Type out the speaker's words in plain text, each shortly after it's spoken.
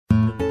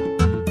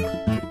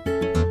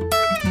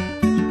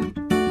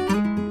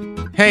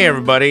Hey,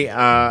 everybody.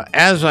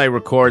 As I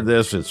record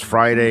this, it's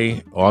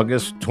Friday,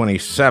 August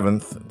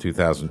 27th,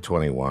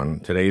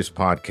 2021. Today's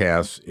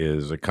podcast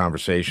is a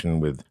conversation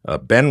with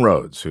Ben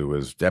Rhodes, who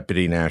is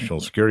Deputy National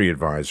Security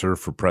Advisor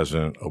for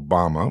President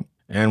Obama.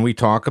 And we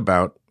talk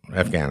about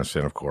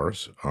Afghanistan, of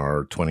course,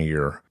 our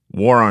 20-year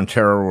war on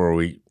terror, where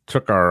we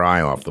took our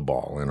eye off the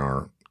ball in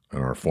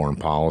our foreign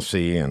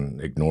policy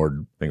and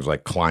ignored things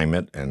like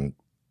climate and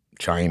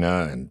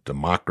China and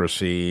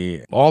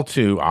democracy, all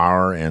to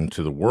our and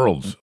to the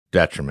world's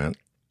detriment.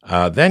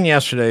 Then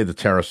yesterday, the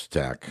terrorist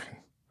attack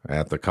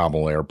at the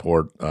Kabul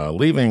airport,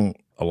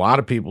 leaving a lot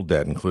of people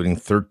dead, including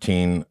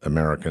 13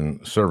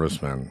 American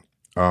servicemen.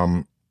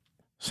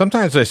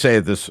 Sometimes I say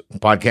this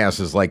podcast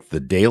is like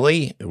The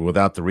Daily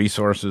without the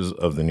resources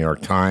of the New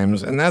York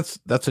Times, and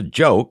that's a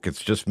joke.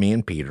 It's just me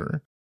and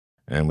Peter,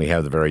 and we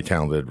have the very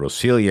talented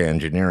Roselia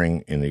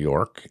Engineering in New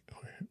York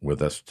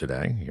with us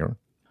today here.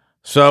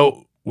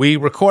 So we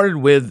recorded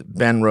with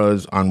Ben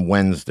Rhodes on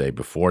Wednesday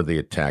before the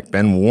attack.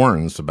 Ben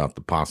warns about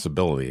the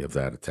possibility of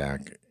that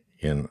attack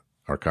in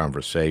our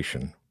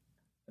conversation.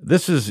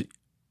 This is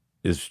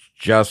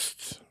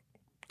just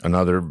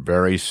another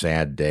very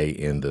sad day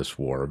in this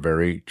war, a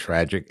very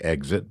tragic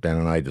exit. Ben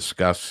and I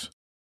discuss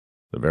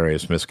the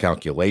various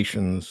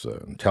miscalculations,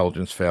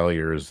 intelligence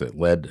failures that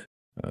led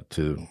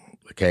to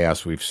the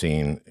chaos we've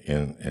seen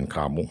in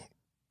Kabul.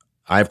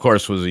 I, of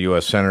course, was a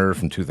U.S. Senator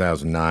from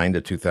 2009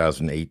 to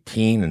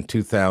 2018. In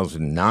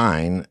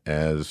 2009,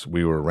 as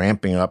we were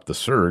ramping up the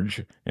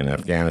surge in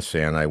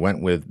Afghanistan, I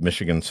went with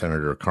Michigan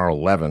Senator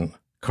Carl Levin.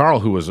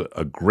 Carl, who was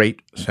a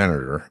great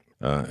senator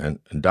and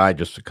died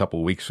just a couple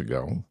of weeks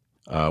ago,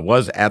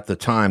 was at the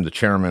time the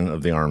chairman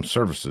of the Armed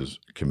Services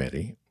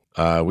Committee.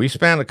 We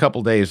spent a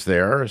couple days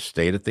there,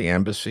 stayed at the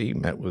embassy,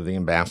 met with the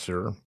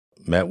ambassador,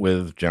 met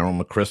with General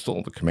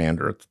McChrystal, the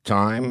commander at the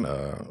time,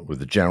 with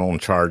the general in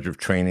charge of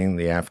training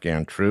the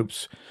Afghan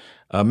troops,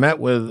 met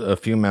with a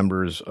few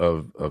members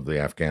of the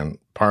Afghan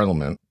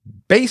parliament.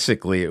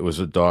 Basically, it was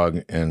a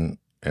dog and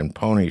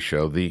pony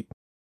show. The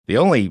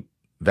only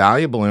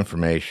valuable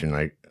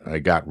information I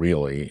got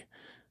really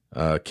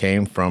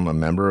came from a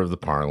member of the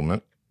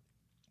parliament.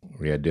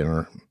 We had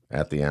dinner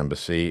at the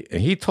embassy,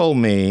 and he told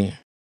me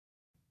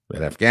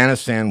that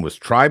Afghanistan was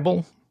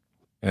tribal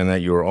and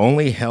that you were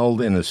only held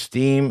in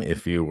esteem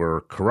if you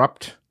were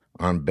corrupt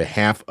on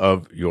behalf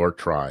of your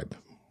tribe.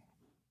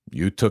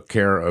 You took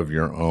care of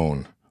your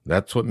own.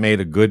 That's what made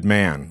a good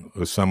man,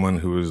 was someone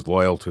who was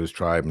loyal to his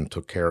tribe and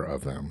took care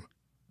of them.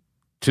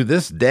 To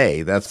this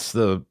day, that's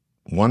the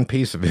one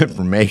piece of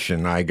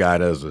information I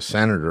got as a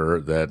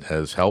senator that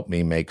has helped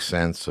me make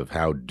sense of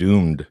how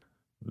doomed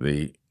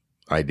the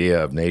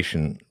idea of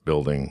nation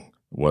building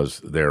was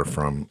there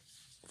from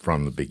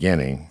the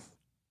beginning.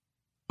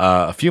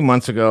 A few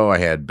months ago, I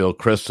had Bill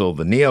Kristol,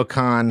 the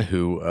neocon,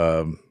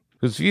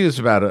 whose views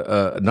about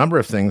a number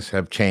of things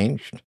have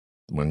changed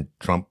when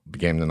Trump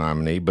became the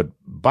nominee. But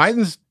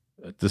Biden's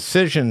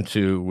decision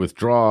to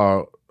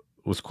withdraw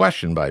was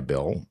questioned by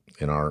Bill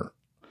in our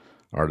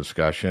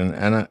discussion.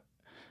 And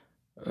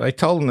I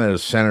told him that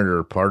as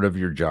senator, part of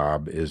your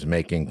job is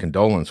making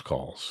condolence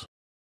calls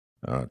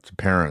to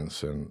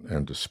parents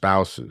and to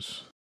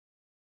spouses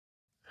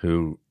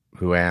who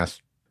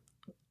asked,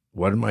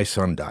 "What did my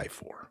son die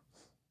for?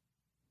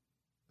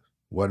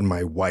 What did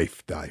my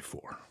wife die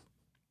for?"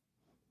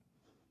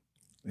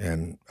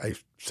 And I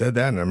said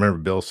that, and I remember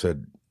Bill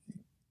said,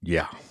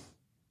 "Yeah."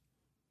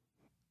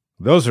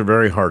 Those are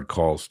very hard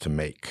calls to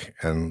make,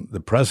 and the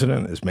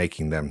president is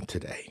making them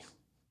today,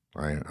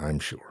 I'm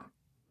sure.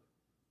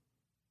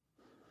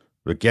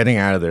 But getting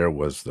out of there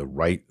was the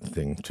right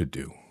thing to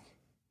do.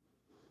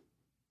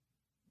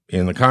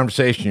 In the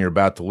conversation you're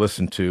about to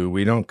listen to,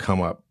 we don't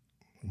come up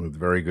with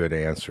very good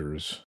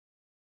answers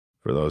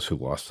for those who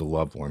lost a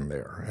loved one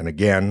there. And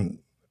again,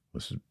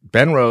 this is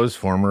Ben Rhodes,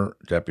 former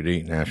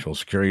Deputy National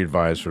Security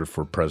Advisor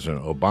for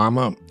President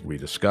Obama. We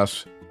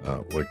discuss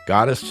what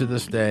got us to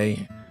this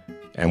day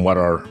and what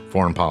our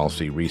foreign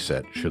policy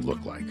reset should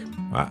look like.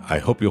 I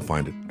hope you'll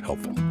find it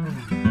helpful.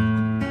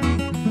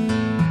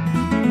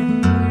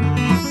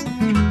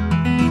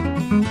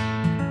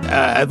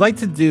 I'd like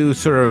to do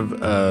sort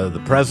of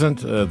the present,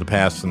 the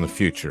past, and the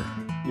future,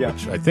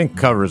 which I think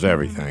covers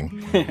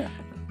everything.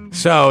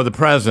 So the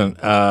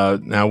present.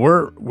 Now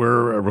we're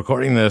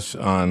recording this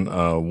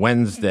on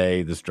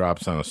Wednesday. This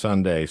drops on a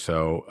Sunday.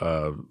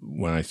 So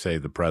when I say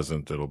the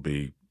present, it'll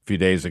be a few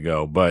days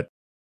ago. But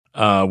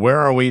where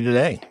are we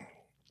today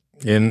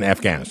in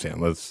Afghanistan?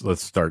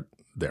 Let's start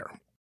there.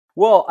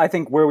 Well, I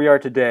think where we are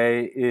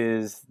today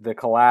is the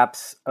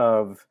collapse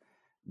of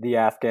the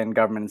Afghan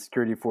government and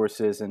security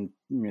forces and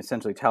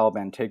essentially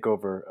Taliban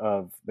takeover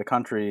of the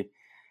country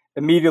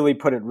immediately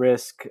put at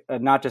risk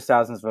not just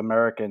thousands of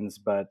Americans,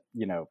 but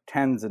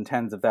tens and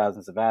tens of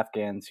thousands of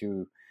Afghans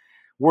who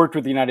worked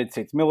with the United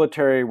States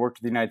military, worked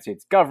with the United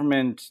States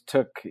government,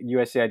 took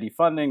USAID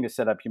funding to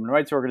set up human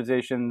rights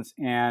organizations,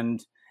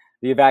 and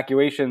the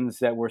evacuations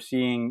that we're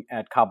seeing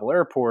at Kabul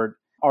airport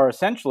are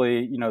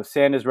essentially,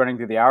 sand is running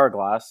through the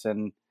hourglass,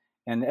 and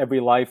and every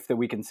life that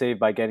we can save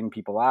by getting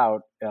people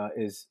out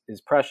is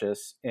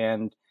precious.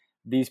 And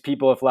these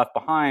people, if left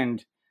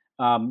behind,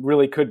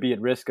 really could be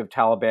at risk of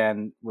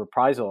Taliban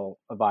reprisal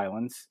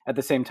violence. At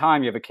the same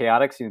time, you have a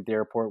chaotic scene at the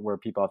airport where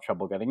people have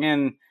trouble getting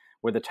in,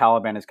 where the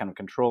Taliban is kind of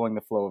controlling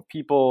the flow of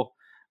people,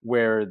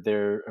 where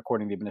they're,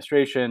 according to the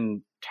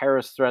administration,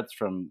 terrorist threats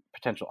from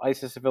potential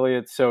ISIS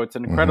affiliates. So it's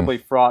an incredibly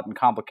fraught and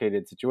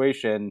complicated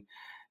situation.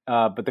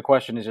 But the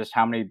question is just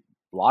how many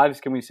lives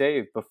can we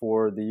save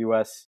before the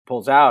U.S.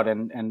 pulls out?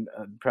 And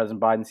President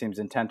Biden seems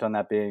intent on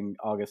that being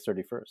August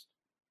 31st.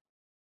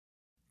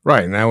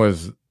 Right, and that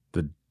was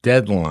the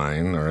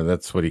deadline, or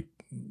that's what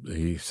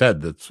he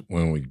said that's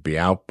when we'd be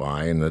out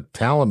by, and the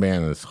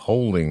Taliban is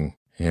holding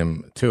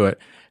him to it.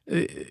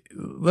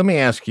 Let me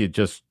ask you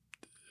just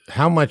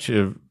how much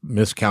of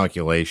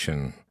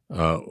miscalculation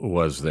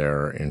was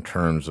there in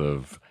terms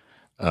of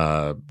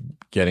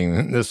getting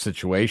in this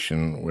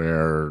situation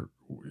where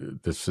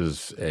this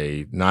is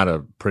not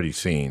a pretty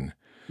scene?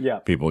 Yeah,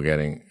 people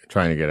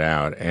trying to get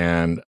out.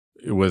 And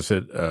was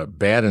it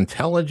bad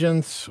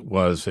intelligence?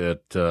 Was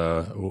it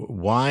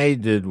why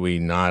did we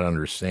not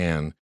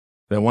understand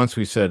that once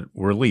we said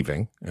we're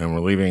leaving and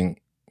we're leaving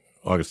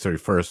August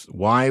 31st,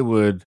 why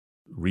would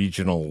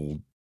regional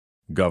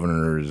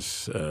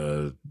governors,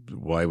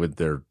 why would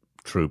their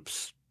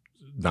troops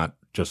not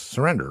just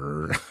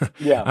surrender?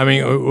 Yeah. I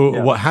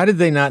mean, how did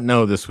they not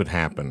know this would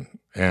happen?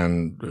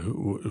 And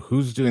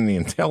who's doing the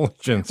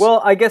intelligence?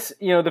 Well, I guess,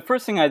 the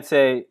first thing I'd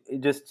say,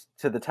 just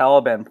to the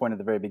Taliban point at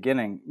the very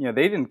beginning,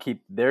 they didn't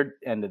keep their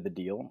end of the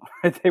deal.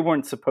 They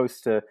weren't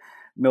supposed to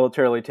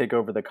militarily take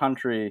over the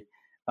country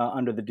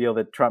under the deal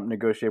that Trump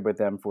negotiated with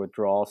them for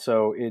withdrawal.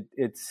 So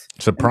it's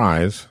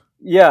surprise.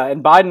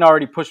 And Biden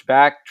already pushed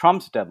back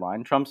Trump's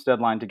deadline. Trump's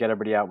deadline to get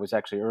everybody out was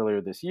actually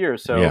earlier this year.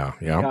 So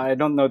I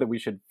don't know that we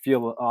should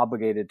feel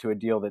obligated to a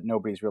deal that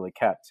nobody's really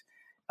kept.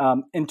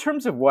 In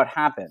terms of what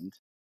happened,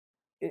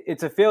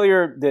 it's a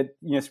failure that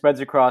spreads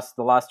across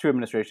the last two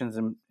administrations,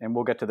 and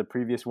we'll get to the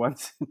previous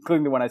ones,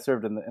 including the one I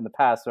served in the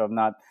past. So I'm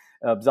not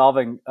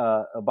absolving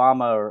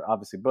Obama or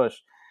obviously Bush.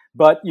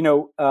 But,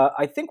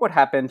 I think what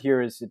happened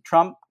here is that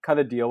Trump cut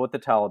a deal with the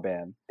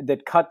Taliban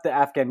that cut the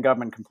Afghan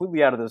government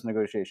completely out of those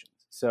negotiations.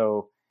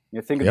 So,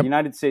 think of the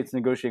United States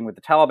negotiating with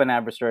the Taliban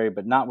adversary,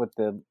 but not with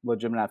the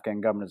legitimate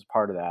Afghan government as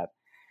part of that.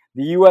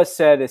 The U.S.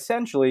 said,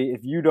 essentially,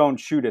 if you don't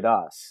shoot at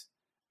us,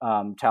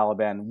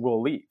 Taliban,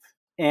 we'll leave.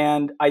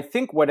 And I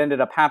think what ended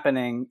up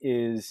happening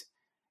is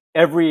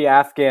every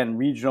Afghan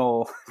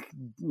regional,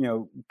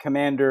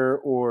 commander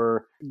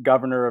or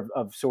governor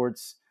of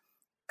sorts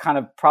kind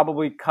of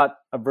probably cut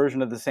a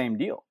version of the same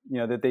deal,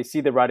 that they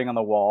see the writing on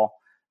the wall.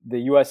 The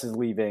U.S. is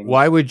leaving.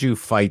 Why would you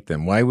fight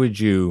them? Why would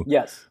you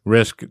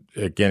risk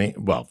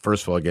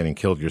first of all, getting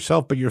killed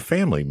yourself, but your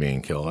family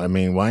being killed? I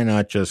mean, why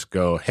not just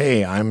go,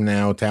 hey, I'm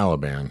now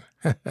Taliban?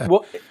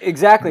 Well,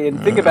 exactly.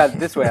 And think about it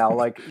this way,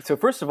 Al. So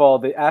first of all,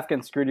 the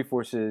Afghan security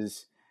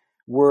forces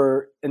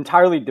were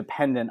entirely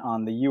dependent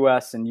on the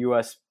U.S. and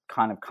U.S.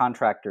 kind of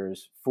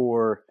contractors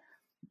for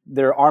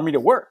their army to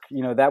work.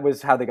 That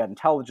was how they got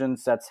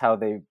intelligence. That's how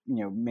they,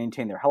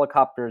 maintained their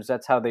helicopters.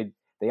 That's how they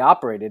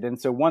operated.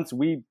 And so once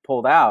we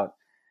pulled out,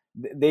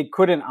 they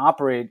couldn't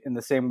operate in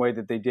the same way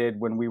that they did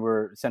when we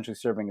were essentially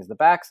serving as the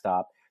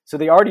backstop. So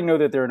they already know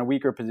that they're in a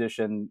weaker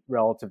position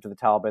relative to the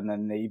Taliban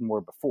than they even were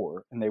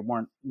before, and they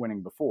weren't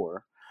winning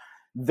before.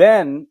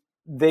 Then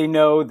they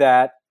know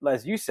that,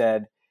 as you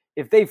said,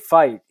 if they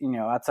fight,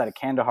 outside of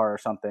Kandahar or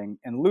something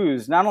and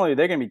lose, not only are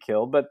they going to be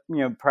killed, but,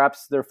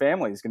 perhaps their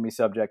family is going to be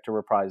subject to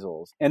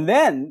reprisals. And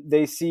then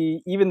they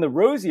see even the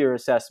rosier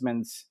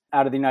assessments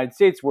out of the United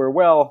States where,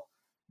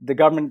 the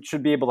government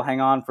should be able to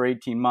hang on for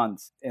 18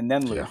 months and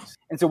then lose. Yeah.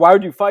 And so why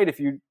would you fight if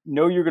you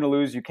know you're going to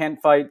lose? You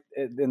can't fight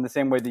in the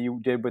same way that you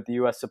did with the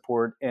U.S.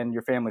 support and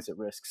your family's at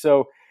risk.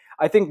 So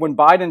I think when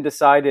Biden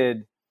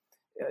decided,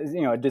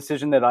 a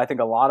decision that I think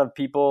a lot of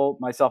people,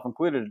 myself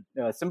included,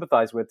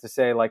 sympathize with, to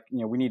say,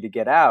 we need to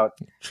get out.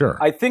 Sure.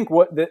 I think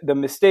what the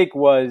mistake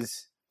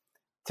was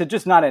to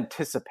just not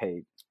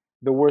anticipate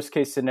the worst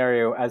case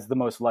scenario as the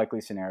most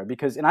likely scenario.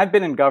 Because, and I've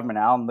been in government,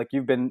 Alan,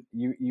 you've been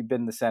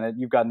in the Senate,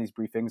 you've gotten these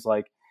briefings,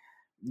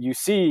 you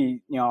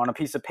see, on a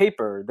piece of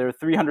paper, there are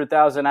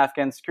 300,000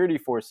 Afghan security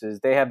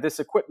forces. They have this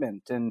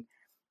equipment, and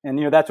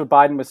that's what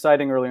Biden was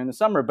citing earlier in the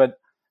summer. But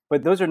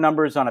those are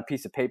numbers on a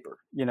piece of paper.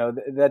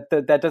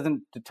 That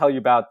doesn't tell you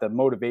about the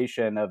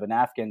motivation of an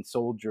Afghan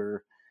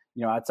soldier,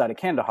 outside of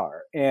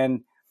Kandahar.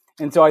 And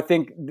so I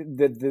think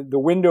the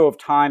window of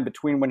time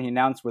between when he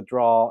announced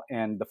withdrawal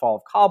and the fall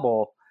of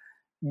Kabul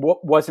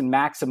wasn't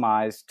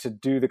maximized to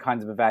do the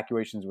kinds of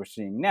evacuations we're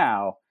seeing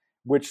now,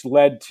 which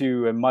led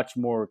to a much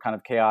more kind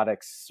of chaotic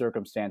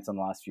circumstance in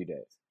the last few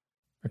days.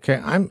 Okay,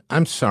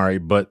 I'm sorry,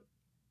 but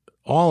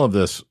all of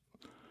this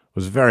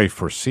was very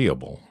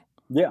foreseeable.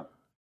 Yeah.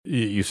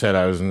 You said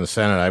I was in the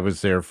Senate. I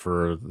was there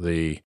for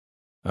the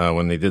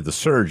when they did the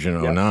surge in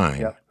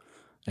 2009. Yep.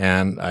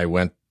 And I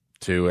went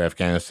to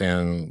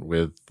Afghanistan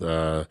with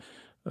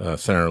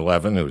Senator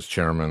Levin, who was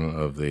chairman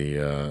of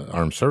the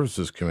Armed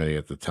Services Committee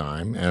at the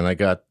time, and I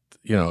got,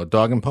 a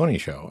dog and pony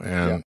show.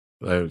 And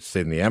I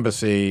stayed in the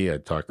embassy.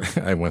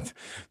 I went,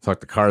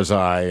 talked to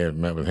Karzai. I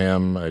met with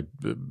him. I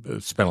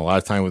spent a lot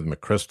of time with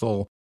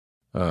McChrystal.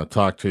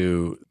 Talked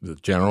to the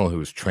general who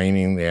was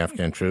training the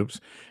Afghan troops.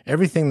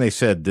 Everything they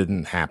said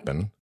didn't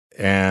happen.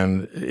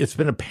 And it's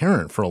been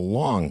apparent for a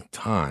long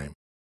time.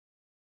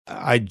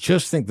 I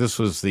just think this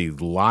was the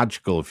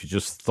logical, if you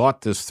just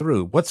thought this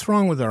through. What's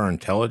wrong with our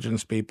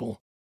intelligence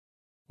people?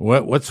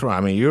 What's wrong?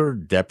 I mean, you're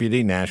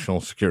Deputy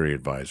National Security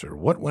Advisor.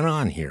 What went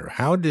on here?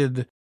 How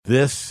did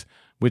this,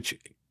 which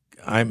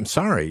I'm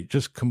sorry,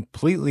 just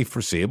completely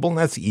foreseeable, and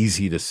that's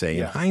easy to say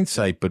in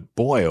hindsight, but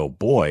boy, oh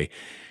boy,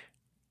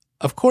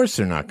 of course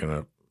they're not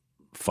going to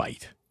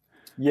fight.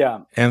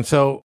 Yeah. And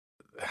so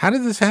how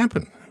did this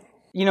happen?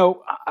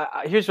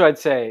 Here's what I'd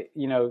say.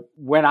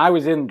 When I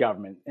was in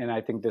government, and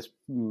I think this,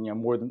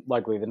 more than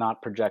likely than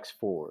not projects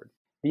forward,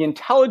 the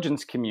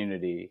intelligence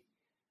community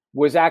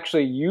was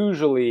actually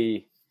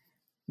usually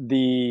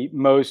the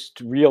most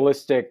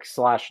realistic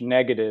 /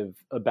 negative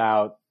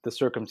about the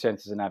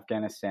circumstances in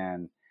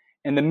Afghanistan.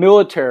 And the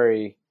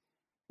military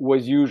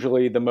was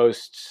usually the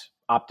most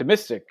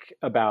optimistic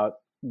about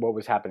what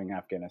was happening in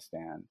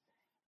Afghanistan.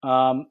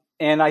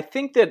 And I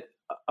think that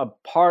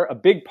a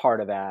big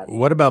part of that.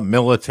 What about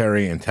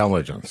military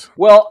intelligence?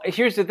 Well,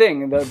 here's the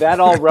thing: that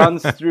all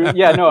runs through.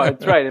 Yeah, no,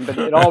 that's right. But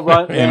it all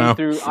runs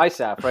through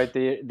ISAF, right?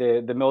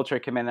 The military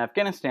command in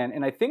Afghanistan.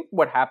 And I think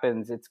what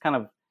happens, it's kind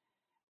of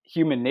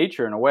human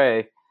nature in a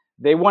way.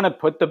 They want to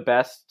put the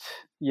best,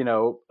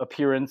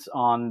 appearance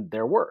on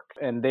their work,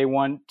 and they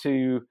want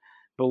to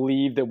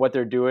believe that what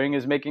they're doing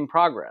is making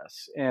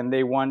progress, and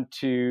they want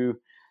to,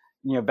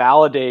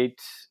 validate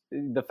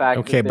the fact.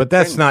 Okay, but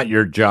that's not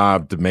your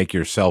job to make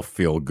yourself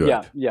feel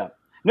good. Yeah.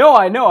 No,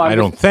 I know. I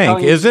don't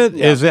think. Is it?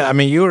 Yeah. Is it? I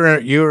mean, you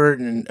were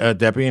a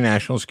Deputy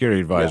National Security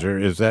Advisor.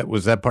 Yeah.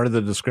 Was that part of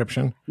the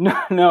description?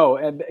 No.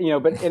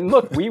 And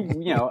look, we,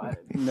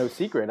 no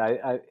secret.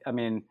 I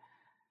mean,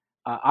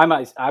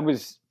 I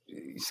was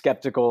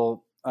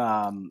skeptical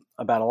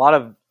about a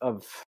lot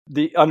of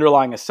the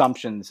underlying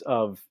assumptions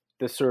of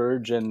the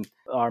surge and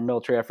our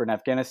military effort in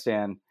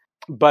Afghanistan.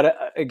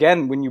 But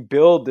again, when you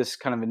build this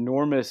kind of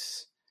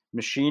enormous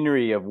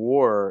machinery of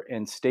war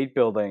and state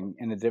building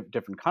in a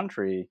different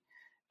country,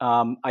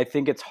 I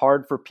think it's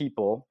hard for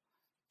people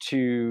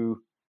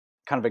to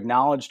kind of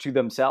acknowledge to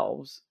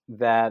themselves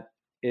that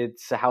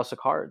it's a house of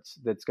cards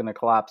that's going to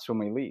collapse when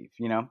we leave,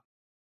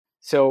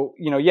 So,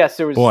 yes,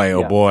 there was... Boy,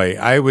 oh boy,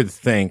 I would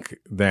think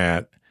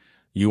that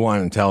you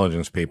want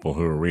intelligence people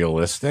who are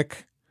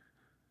realistic,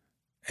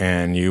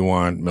 and you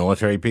want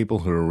military people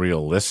who are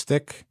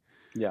realistic.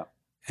 Yeah.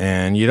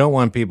 And you don't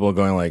want people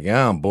going like,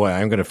 oh, boy,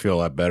 I'm going to feel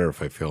a lot better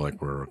if I feel like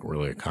we're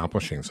really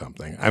accomplishing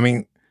something. I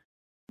mean,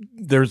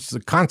 there's the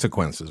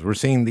consequences. We're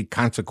seeing the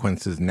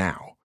consequences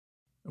now.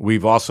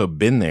 We've also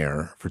been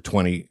there for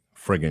 20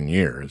 friggin'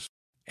 years.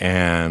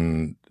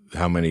 And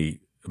how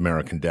many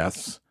American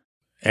deaths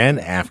and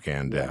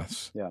Afghan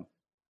deaths. Yeah.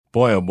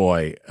 Boy, oh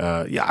boy.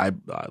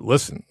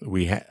 Listen,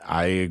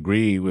 I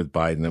agree with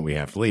Biden that we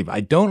have to leave.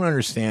 I don't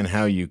understand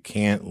how you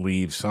can't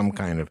leave some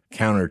kind of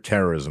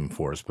counterterrorism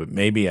force, but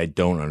maybe I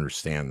don't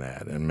understand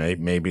that. And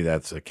maybe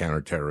that's a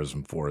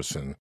counterterrorism force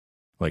in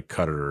like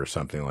Qatar or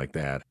something like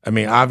that. I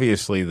mean,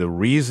 obviously, the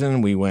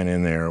reason we went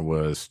in there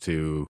was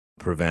to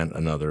prevent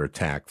another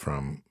attack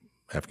from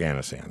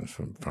Afghanistan,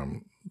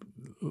 from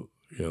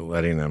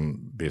letting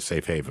them be a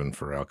safe haven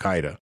for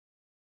al-Qaeda.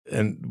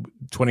 And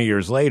 20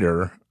 years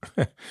later,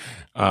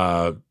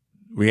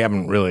 we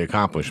haven't really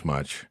accomplished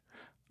much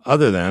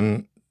other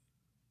than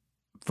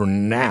for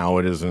now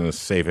it isn't a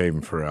safe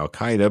haven for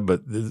al-Qaeda.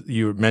 But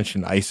you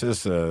mentioned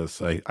ISIS,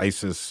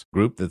 ISIS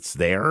group that's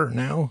there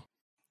now.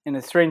 In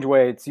a strange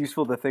way, it's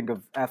useful to think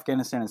of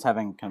Afghanistan as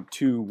having kind of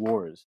two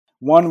wars.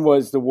 One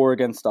was the war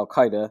against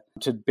al-Qaeda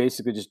to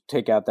basically just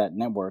take out that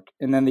network.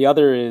 And then the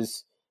other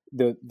is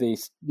the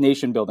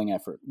nation building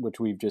effort, which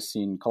we've just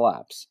seen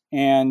collapse.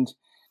 And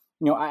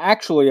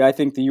I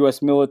think the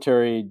U.S.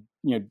 military,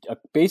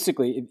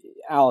 basically,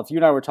 Al, if you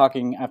and I were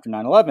talking after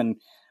 9/11,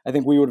 I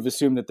think we would have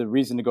assumed that the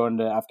reason to go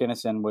into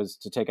Afghanistan was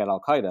to take out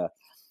al-Qaeda.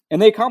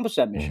 And they accomplished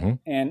that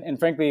mission. Mm-hmm. And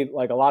frankly,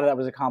 like a lot of that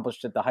was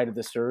accomplished at the height of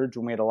the surge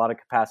when we had a lot of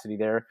capacity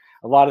there.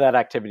 A lot of that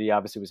activity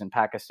obviously was in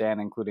Pakistan,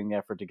 including the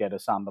effort to get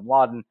Osama bin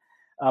Laden.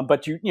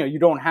 But you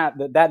don't have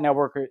that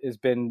network has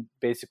been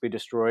basically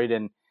destroyed,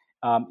 and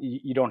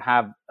you don't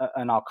have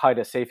an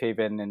al-Qaeda safe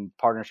haven in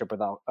partnership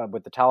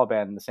with the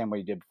Taliban in the same way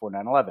you did before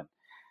 9/11.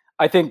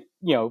 I think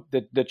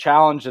the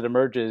challenge that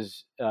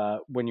emerges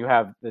when you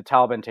have the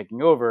Taliban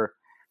taking over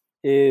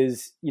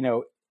is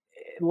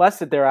less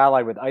that they're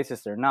allied with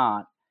ISIS or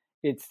not.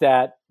 It's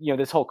that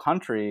this whole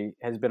country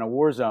has been a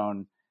war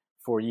zone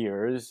for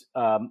years.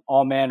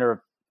 All manner of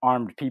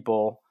armed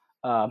people,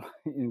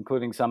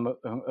 including some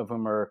of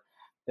whom are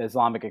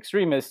Islamic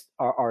extremists,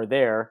 are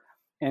there.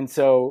 And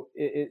so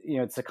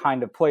it's a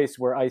kind of place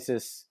where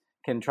ISIS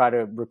can try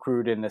to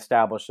recruit and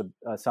establish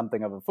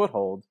something of a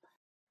foothold.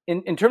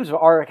 In terms of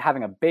our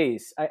having a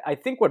base, I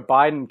think what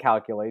Biden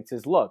calculates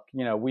is, look,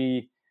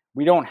 we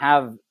don't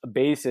have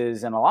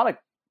bases in a lot of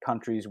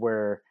countries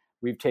where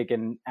we've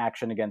taken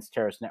action against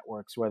terrorist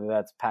networks, whether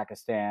that's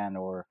Pakistan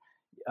or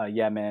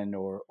Yemen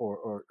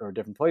or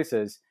different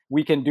places.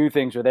 We can do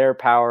things with air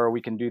power.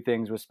 We can do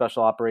things with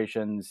special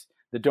operations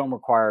that don't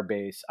require a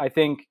base. I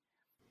think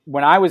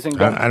when I was in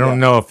I don't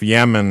know if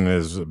Yemen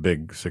is a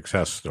big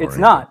success story. it's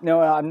not.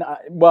 No, I'm not.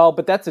 Well,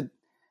 but the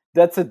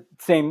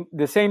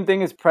same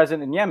thing is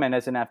present in Yemen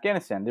as in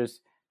Afghanistan.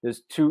 There's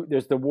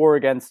the war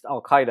against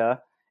Al Qaeda,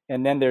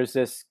 and then there's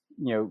this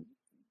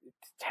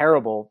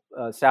terrible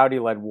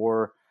Saudi-led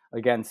war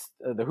against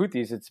the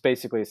Houthis. It's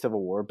basically a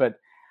civil war. But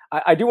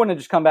I do want to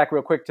just come back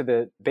real quick to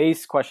the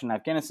base question in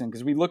Afghanistan,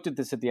 because we looked at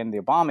this at the end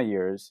of the Obama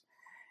years.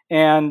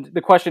 And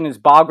the question is,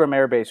 Bagram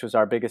Air Base was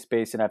our biggest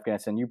base in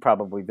Afghanistan. You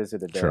probably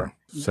visited there. Sure,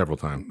 several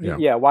times. Yeah.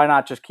 Yeah, why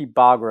not just keep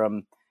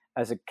Bagram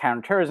as a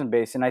counterterrorism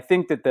base? And I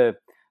think that the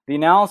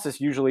analysis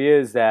usually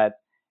is that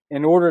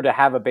in order to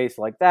have a base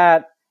like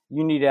that,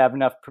 you need to have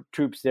enough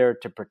troops there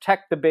to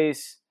protect the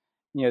base.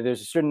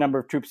 There's a certain number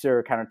of troops there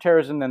are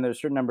counterterrorism, then there's a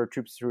certain number of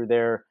troops who are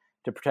there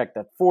to protect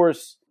that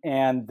force,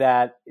 and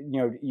that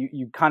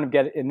you kind of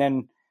get it. And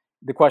then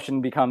the question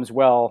becomes,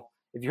 well,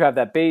 if you have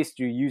that base,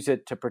 do you use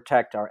it to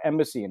protect our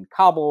embassy in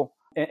Kabul?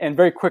 And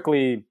very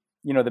quickly,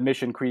 the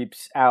mission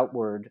creeps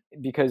outward,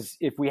 because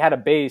if we had a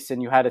base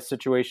and you had a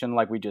situation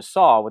like we just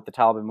saw with the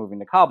Taliban moving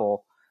to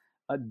Kabul,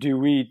 do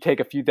we take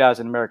a few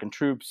thousand American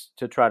troops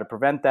to try to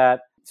prevent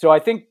that? So I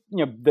think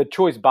the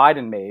choice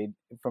Biden made,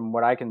 from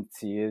what I can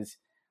see, is,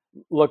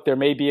 look, there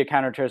may be a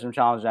counterterrorism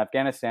challenge in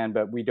Afghanistan,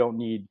 but we don't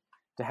need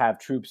to have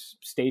troops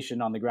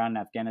stationed on the ground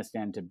in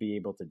Afghanistan to be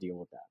able to deal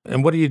with that.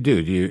 And what do?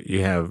 Do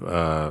you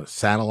have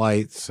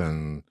satellites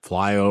and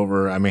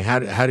flyover? I mean,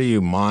 how do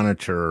you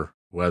monitor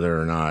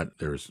whether or not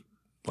there's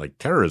like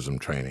terrorism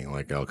training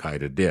like Al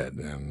Qaeda did?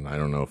 And I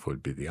don't know if it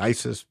would be the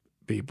ISIS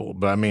people,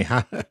 but I mean,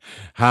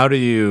 how do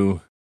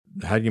you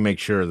make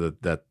sure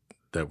that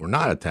we're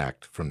not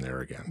attacked from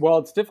there again? Well,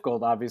 it's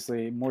difficult,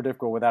 obviously, more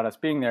difficult without us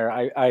being there.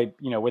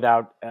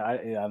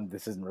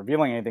 This isn't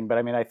revealing anything, but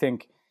I mean, I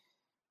think,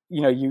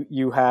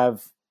 you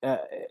have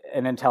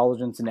an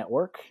intelligence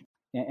network,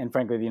 and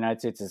frankly, the United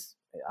States has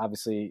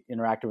obviously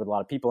interacted with a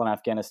lot of people in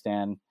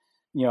Afghanistan.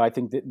 I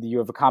think that you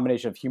have a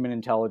combination of human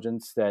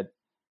intelligence that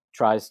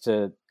tries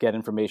to get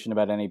information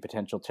about any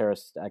potential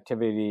terrorist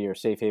activity or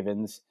safe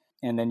havens,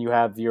 and then you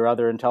have your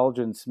other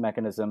intelligence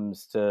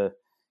mechanisms to,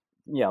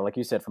 like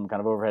you said, from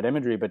kind of overhead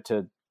imagery, but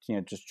to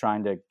just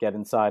trying to get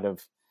inside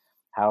of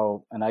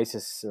how an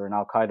ISIS or an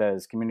Al Qaeda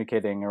is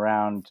communicating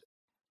around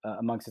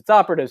amongst its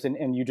operatives,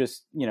 and you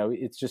just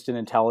it's just an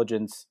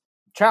intelligence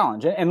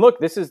challenge. And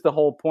look, this is the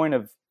whole point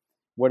of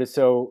what is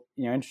so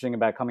interesting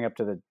about coming up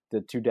to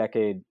the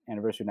 2-decade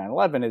anniversary of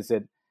 9/11, is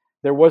that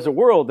there was a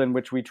world in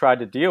which we tried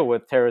to deal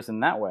with terrorism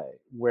that way,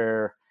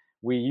 where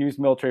we used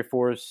military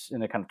force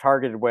in a kind of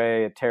targeted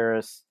way at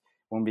terrorists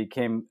when we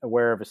became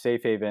aware of a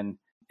safe haven,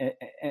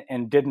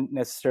 and didn't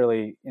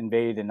necessarily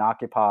invade and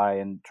occupy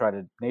and try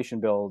to nation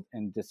build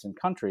in distant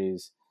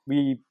countries.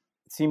 We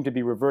seem to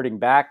be reverting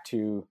back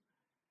to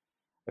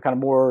a kind of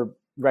more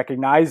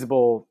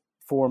recognizable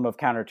form of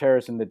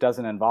counterterrorism that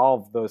doesn't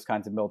involve those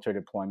kinds of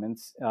military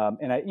deployments.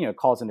 And it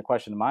calls into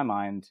question in my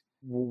mind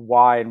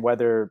why and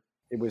whether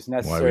it was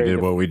necessary. Why we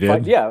did what we did?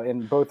 Fight,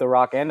 in both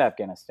Iraq and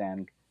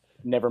Afghanistan.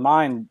 Never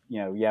mind,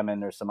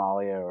 Yemen or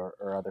Somalia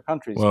or other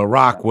countries. Well,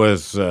 Iraq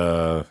was, we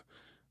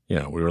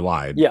were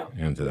lied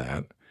into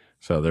that.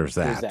 So there's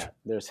that.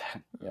 There's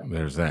that. Yeah.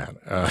 There's that.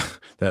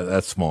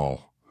 That's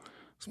small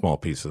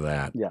piece of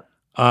that.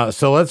 Yeah.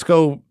 So let's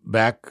go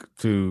back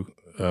to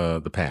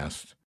the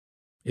past.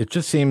 It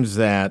just seems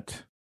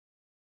that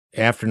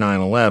after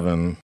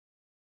 9/11,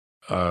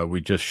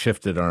 we just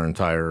shifted our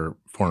entire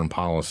foreign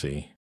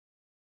policy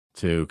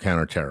to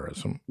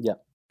counterterrorism. Yeah.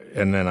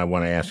 And then I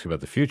want to ask you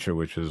about the future,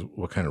 which is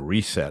what kind of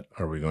reset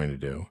are we going to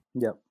do?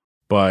 Yeah.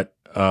 But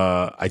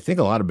I think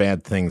a lot of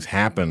bad things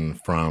happen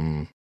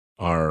from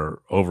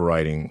our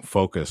overriding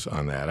focus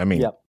on that. I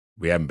mean,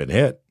 we haven't been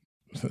hit.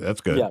 So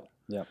that's good.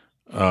 Yeah.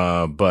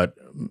 But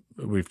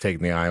we've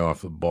taken the eye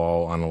off the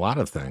ball on a lot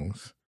of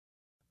things.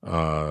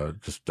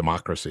 Just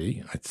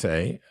democracy, I'd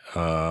say,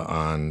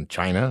 on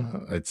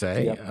China, I'd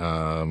say,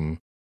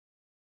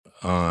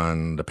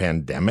 on the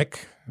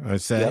pandemic,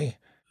 I'd say. Yep.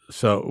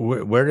 So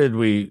where did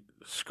we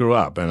screw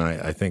up? And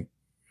I think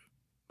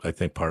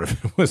part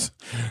of it was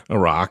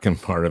Iraq,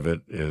 and part of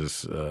it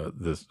is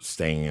this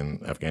staying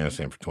in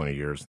Afghanistan for 20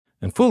 years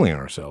and fooling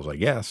ourselves, I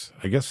guess.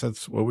 I guess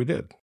that's what we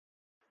did.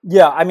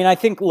 Yeah, I mean, I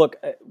think, look,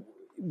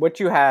 what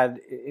you had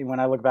when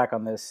I look back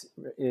on this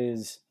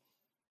is,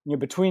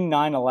 between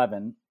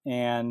 9/11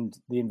 and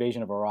the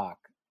invasion of Iraq,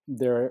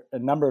 there are a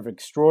number of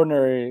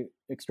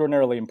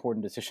extraordinarily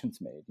important decisions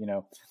made.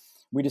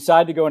 We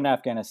decided to go into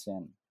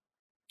Afghanistan.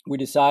 We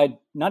decide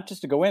not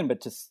just to go in, but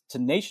to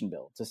nation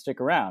build, to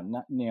stick around.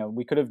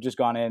 We could have just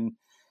gone in,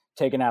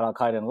 taken out Al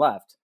Qaeda, and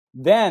left.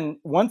 Then,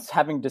 once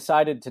having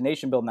decided to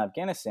nation build in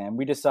Afghanistan,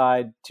 we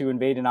decide to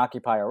invade and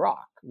occupy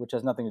Iraq, which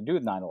has nothing to do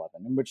with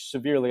 9/11, and which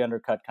severely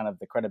undercut kind of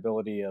the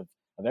credibility of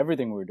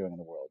everything we were doing in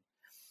the world.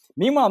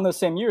 Meanwhile, in those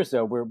same years,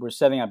 though, we're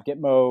setting up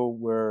Gitmo,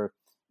 we're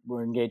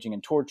engaging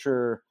in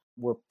torture,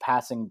 We're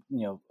passing,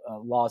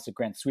 laws that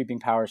grant sweeping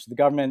powers to the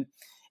government.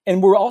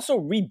 And we're also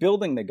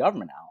rebuilding the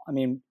government now. I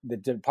mean, the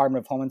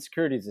Department of Homeland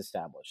Security is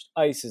established.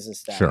 ICE is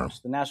established.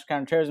 Sure. The National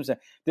Counterterrorism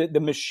Center. The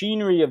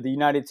machinery of the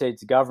United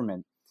States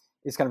government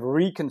is kind of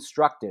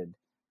reconstructed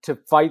to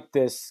fight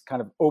this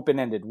kind of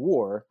open-ended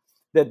war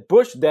that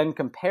Bush then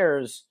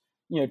compares,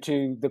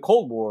 to the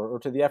Cold War or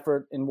to the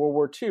effort in World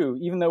War II,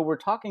 even though we're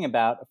talking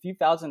about a few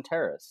thousand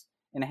terrorists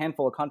in a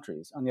handful of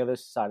countries on the other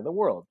side of the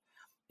world.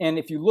 And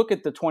if you look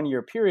at the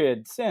 20-year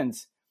period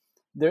since,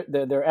 there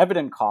are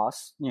evident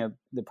costs.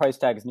 The price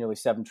tag is nearly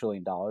 $7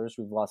 trillion.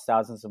 We've lost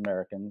thousands of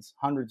Americans,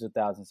 hundreds of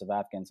thousands of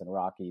Afghans and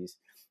Iraqis,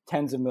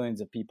 tens of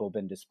millions of people have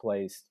been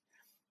displaced.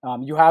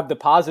 You have the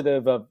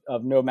positive of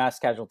no mass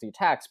casualty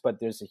attacks, but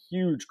there's a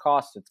huge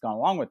cost that's gone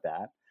along with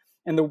that.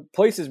 And the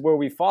places where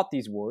we fought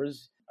these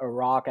wars,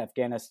 Iraq,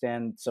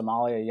 Afghanistan,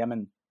 Somalia,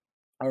 Yemen,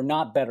 are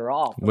not better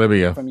off.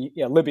 Libya.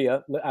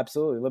 Libya,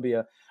 absolutely.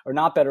 Libya are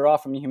not better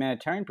off from a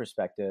humanitarian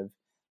perspective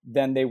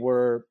than they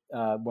were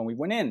when we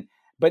went in.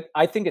 But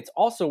I think it's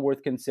also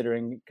worth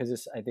considering, because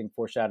this, I think,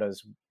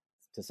 foreshadows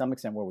to some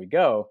extent where we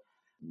go.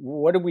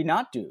 What did we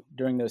not do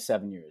during those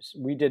 7 years?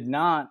 We did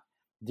not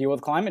deal with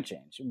climate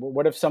change.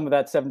 What if some of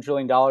that $7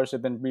 trillion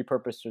had been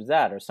repurposed as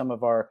that, or some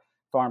of our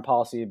foreign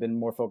policy had been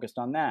more focused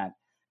on that?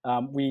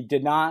 We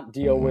did not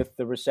deal with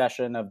the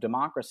recession of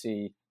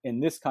democracy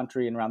in this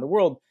country and around the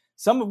world,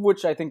 some of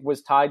which I think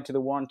was tied to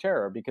the war on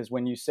terror. Because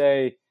when you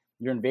say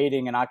you're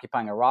invading and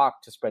occupying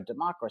Iraq to spread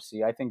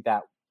democracy, I think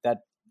that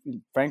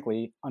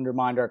frankly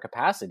undermined our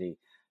capacity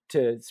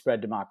to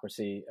spread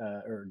democracy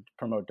or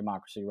promote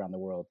democracy around the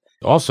world.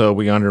 Also,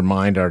 we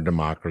undermined our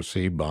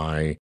democracy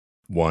by,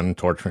 one,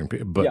 torturing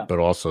people, but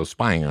also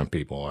spying on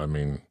people. I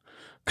mean,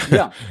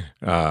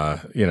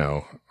 on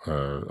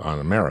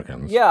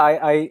Americans. Yeah,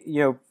 I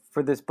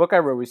for this book I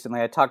wrote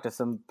recently, I talked to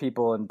some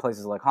people in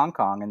places like Hong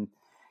Kong,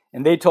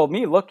 and they told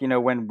me, look,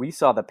 when we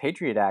saw the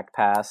Patriot Act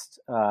passed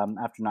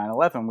after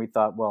 9/11, we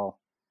thought, well,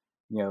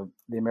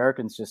 the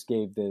Americans just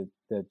gave the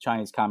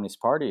Chinese Communist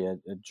Party a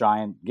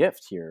giant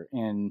gift here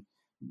in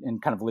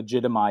kind of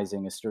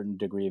legitimizing a certain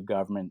degree of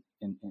government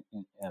in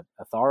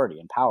authority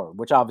and power,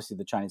 which obviously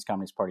the Chinese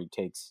Communist Party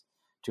takes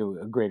to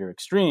a greater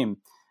extreme.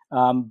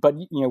 But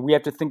we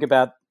have to think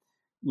about,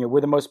 we're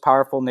the most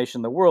powerful nation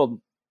in the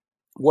world.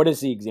 What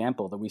is the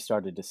example that we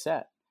started to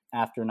set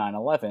after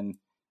 9/11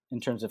 in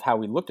terms of how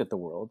we looked at the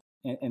world,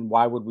 and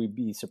why would we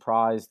be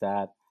surprised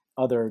that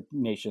other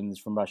nations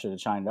from Russia to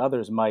China and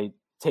others might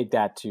take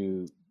that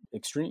to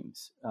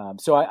extremes?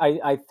 So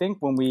I think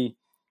when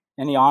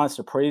any honest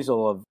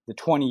appraisal of the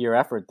 20-year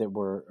effort that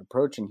we're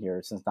approaching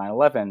here since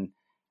 9/11,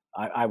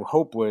 I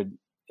hope would,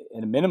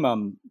 at a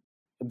minimum,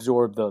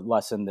 absorb the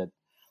lesson that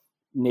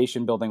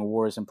nation-building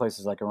wars in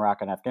places like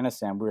Iraq and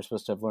Afghanistan, we were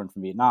supposed to have learned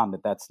from Vietnam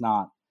that that's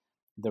not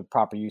the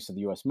proper use of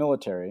the U.S.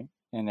 military,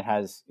 and it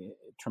has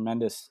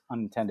tremendous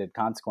unintended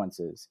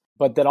consequences.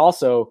 But that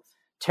also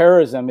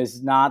terrorism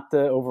is not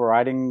the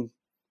overriding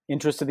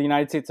interest of the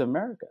United States of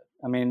America.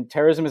 I mean,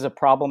 terrorism is a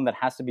problem that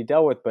has to be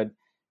dealt with, but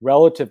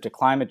relative to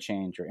climate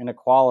change or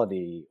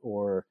inequality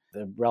or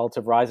the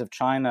relative rise of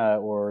China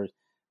or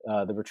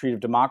the retreat of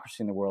democracy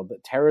in the world,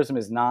 that terrorism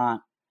is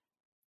not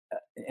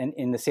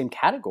in the same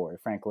category,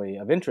 frankly,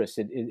 of interest.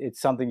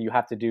 It's something you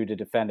have to do to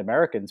defend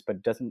Americans,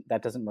 but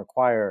that doesn't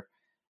require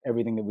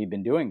everything that we've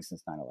been doing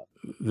since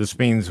 9/11. This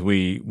means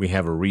we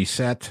have a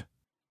reset.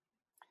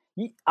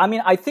 I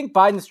mean, I think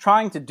Biden's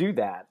trying to do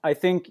that. I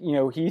think,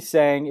 he's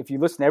saying, if you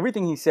listen to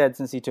everything he said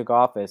since he took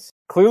office,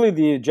 clearly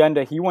the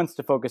agenda he wants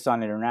to focus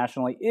on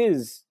internationally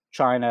is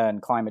China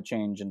and climate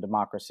change and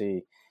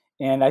democracy.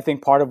 And I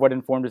think part of what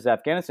informed his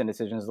Afghanistan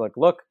decision is like,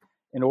 look,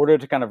 in order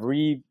to kind of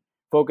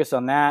refocus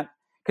on that,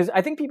 because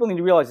I think people need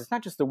to realize it's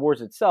not just the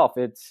wars itself,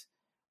 it's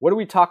what are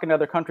we talking to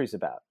other countries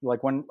about? Like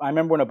I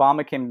remember when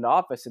Obama came into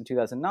office in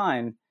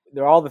 2009,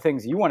 there are all the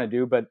things you want to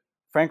do, but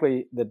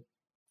frankly, the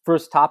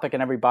first topic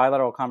in every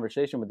bilateral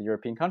conversation with the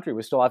European country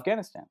was still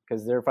Afghanistan,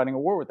 because they're fighting a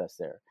war with us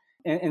there.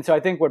 And so I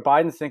think what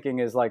Biden's thinking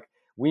is like,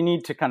 we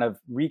need to kind of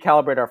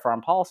recalibrate our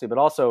foreign policy, but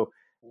also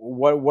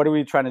what are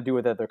we trying to do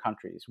with other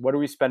countries? What are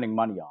we spending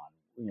money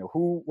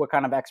on? What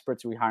kind of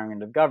experts are we hiring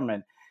into the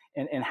government?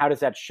 And how does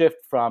that shift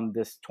from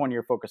this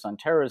 20-year focus on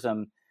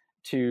terrorism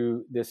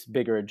to this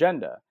bigger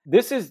agenda?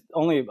 This is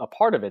only a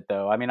part of it,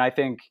 though. I mean, I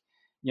think,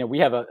 we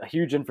have a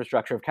huge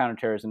infrastructure of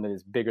counterterrorism that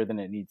is bigger than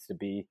it needs to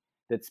be,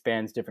 that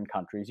spans different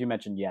countries. You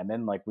mentioned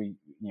Yemen, like we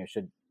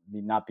should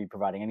not be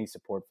providing any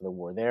support for the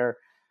war there.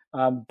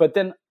 But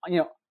then,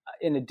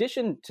 in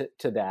addition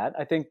to that,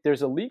 I think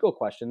there's a legal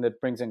question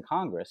that brings in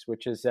Congress,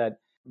 which is that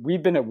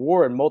we've been at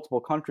war in multiple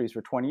countries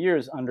for 20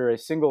 years under a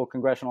single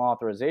congressional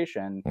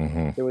authorization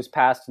that was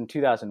passed in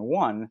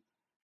 2001,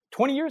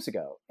 20 years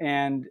ago.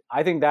 And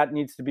I think that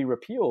needs to be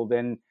repealed,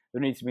 and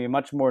there needs to be a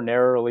much more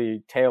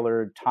narrowly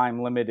tailored,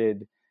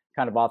 time-limited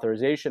kind of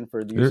authorization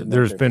for the use of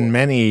There's been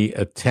many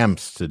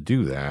attempts to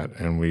do that,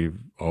 and we've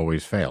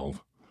always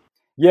failed.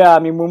 Yeah, I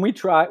mean, when we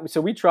tried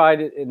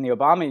in the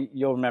Obama,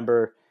 you'll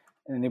remember,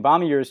 in the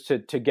Obama years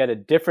to get a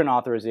different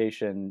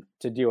authorization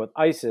to deal with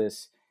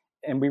ISIS,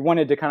 we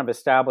wanted to kind of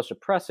establish a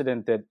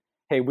precedent that,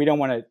 hey, we don't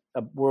want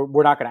to,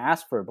 we're not going to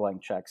ask for a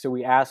blank check. So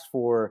we asked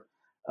for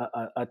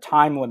a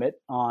time limit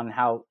on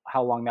how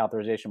long the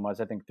authorization was.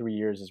 I think 3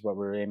 years is what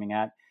we were aiming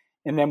at.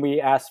 And then we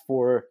asked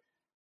for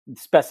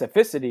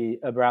specificity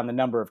around the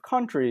number of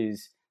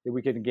countries that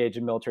we could engage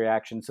in military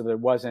action, so there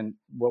wasn't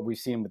what we've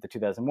seen with the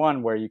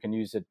 2001, where you can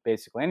use it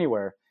basically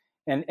anywhere.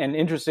 And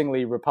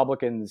interestingly,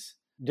 Republicans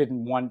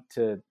didn't want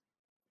to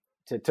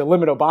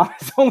limit Obama.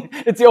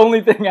 It's the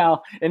only thing,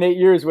 Al, in 8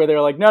 years where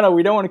they're like, no,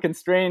 we don't want to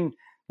constrain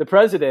the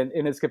president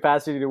in his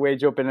capacity to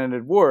wage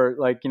open-ended war.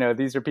 Like,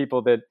 these are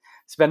people that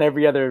spend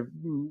every other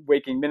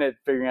waking minute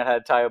figuring out how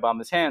to tie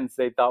Obama's hands.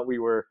 They thought we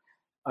were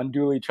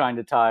unduly trying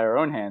to tie our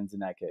own hands in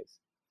that case.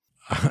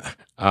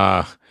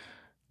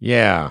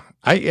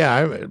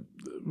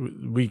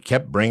 We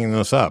kept bringing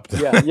this up.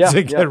 Yeah.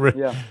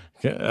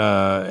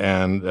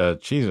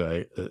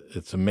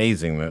 It's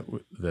amazing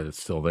that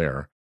it's still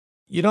there.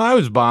 I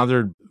was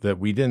bothered that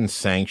we didn't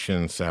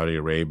sanction Saudi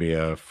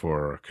Arabia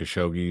for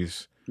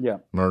Khashoggi's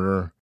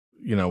murder.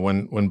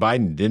 When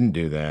Biden didn't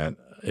do that,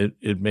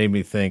 it made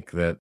me think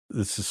that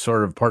this is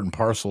sort of part and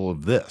parcel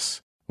of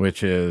this,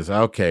 which is,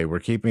 okay, we're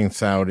keeping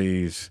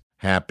Saudis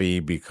happy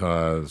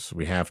because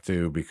we have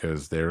to,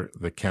 because they're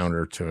the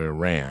counter to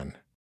Iran.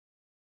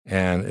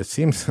 And it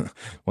seems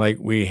like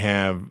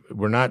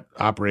we're not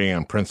operating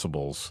on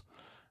principles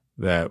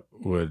that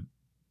would,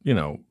 be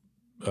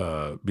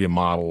a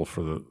model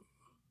for the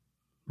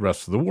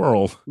rest of the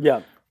world.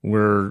 Yeah.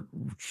 We're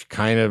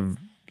kind of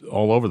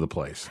all over the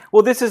place.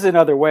 Well, this is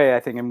another way, I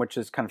think, in which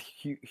this kind of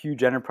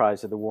huge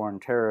enterprise of the war on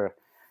terror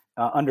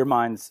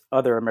undermines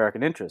other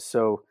American interests.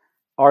 So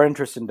our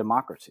interest in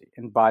democracy,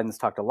 and Biden's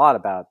talked a lot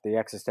about the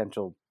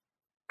existential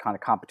kind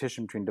of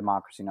competition between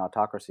democracy and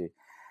autocracy.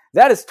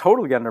 That is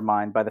totally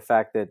undermined by the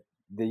fact that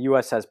the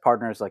U.S. has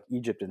partners like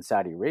Egypt and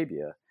Saudi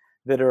Arabia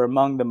that are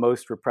among the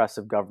most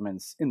repressive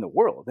governments in the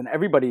world. And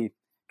everybody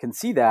can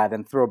see that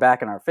and throw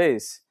back in our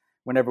face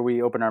whenever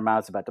we open our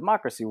mouths about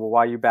democracy. Well,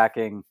 why are you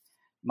backing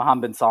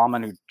Mohammed bin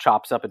Salman, who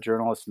chops up a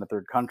journalist in a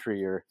third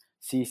country, or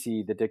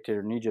Sisi, the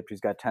dictator in Egypt,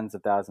 who's got tens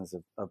of thousands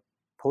of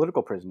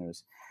political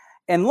prisoners?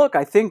 And look,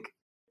 I think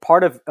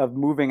part of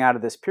moving out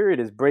of this period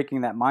is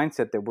breaking that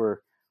mindset that we're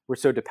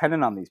so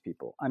dependent on these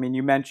people. I mean,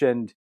 you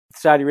mentioned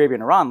Saudi Arabia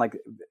and Iran. Like,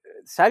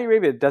 Saudi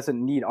Arabia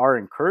doesn't need our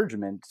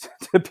encouragement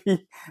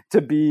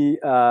to be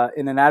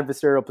in an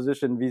adversarial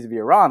position vis-a-vis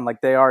Iran, like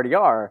they already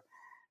are.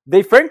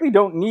 They frankly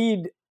don't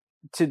need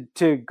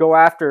to go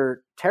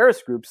after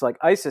terrorist groups like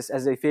ISIS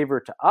as a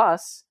favor to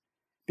us,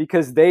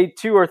 because they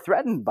too are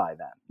threatened by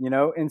them,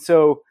 And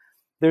so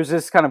there's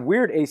this kind of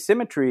weird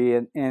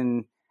asymmetry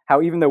in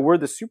how, even though we're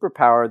the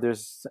superpower,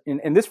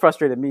 and this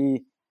frustrated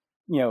me,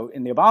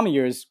 in the Obama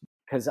years,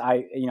 because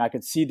I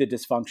could see the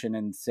dysfunction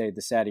in, say,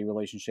 the Saudi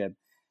relationship,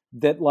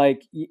 that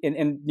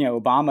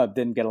Obama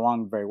didn't get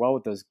along very well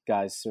with those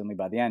guys, certainly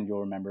by the end, you'll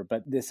remember.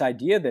 But this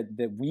idea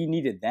that we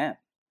needed them,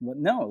 well,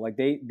 no, like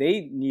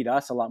they need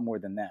us a lot more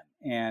than them.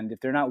 And if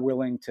they're not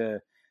willing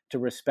to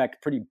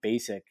respect pretty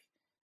basic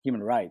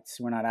human rights,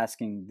 we're not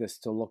asking this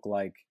to look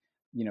like,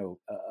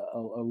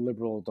 a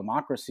liberal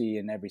democracy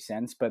in every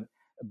sense, but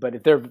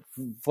if they're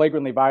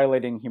flagrantly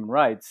violating human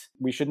rights,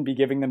 we shouldn't be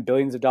giving them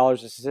billions of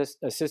dollars of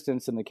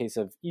assistance in the case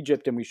of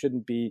Egypt, and we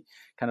shouldn't be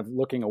kind of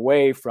looking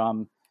away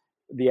from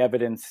the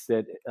evidence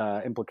that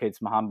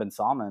implicates Mohammed bin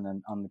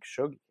Salman on the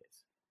Khashoggi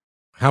case.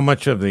 How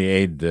much of the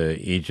aid to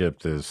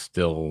Egypt is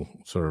still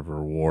sort of a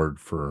reward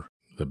for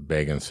the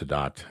Begin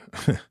Sadat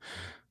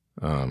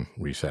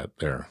reset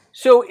there?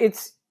 So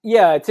it's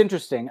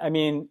interesting. I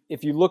mean,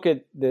 if you look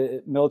at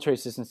the military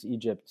assistance to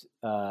Egypt,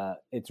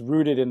 it's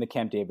rooted in the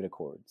Camp David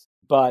Accords.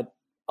 But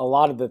a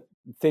lot of the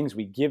things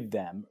we give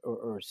them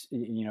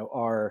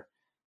are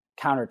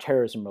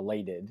counterterrorism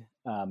related.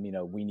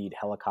 We need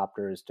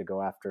helicopters to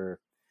go after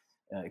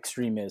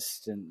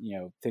extremists and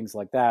things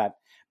like that.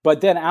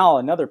 But then, Al,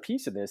 another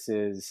piece of this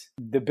is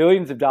the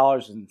billions of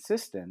dollars in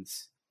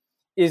assistance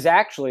is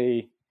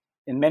actually,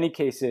 in many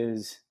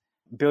cases,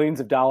 billions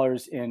of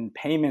dollars in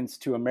payments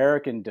to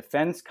American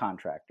defense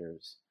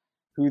contractors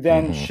who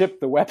then ship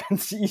the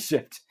weapons to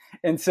Egypt.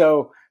 And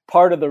so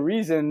part of the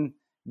reason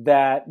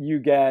that you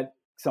get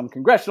some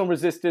congressional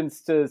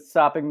resistance to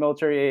stopping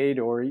military aid,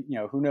 or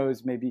who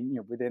knows, maybe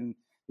within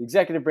the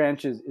executive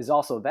branch is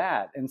also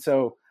that. And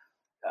so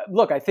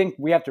look, I think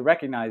we have to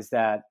recognize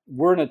that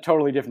we're in a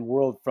totally different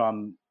world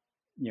from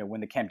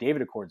when the Camp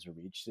David Accords were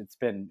reached. It's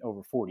been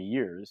over 40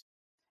 years.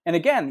 And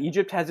again,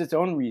 Egypt has its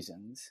own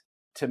reasons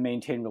to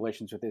maintain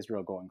relations with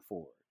Israel going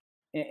forward.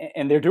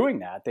 And they're doing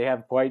that. They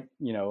have quite,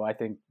 I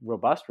think,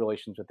 robust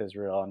relations with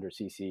Israel under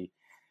Sisi.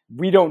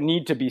 We don't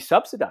need to be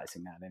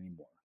subsidizing that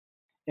anymore.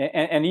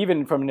 And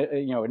even from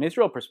an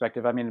Israel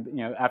perspective, I mean,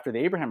 after the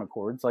Abraham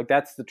Accords, like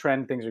that's the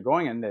trend things are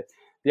going in. That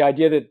the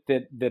idea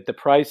that the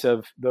price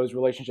of those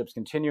relationships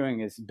continuing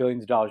is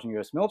billions of dollars in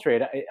U.S. military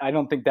aid, I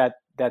don't think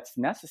that's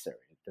necessary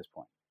at this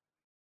point.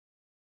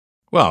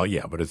 Well,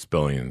 yeah, but it's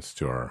billions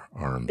to our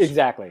arms.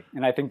 Exactly,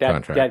 and I think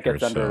that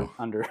gets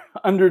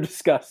under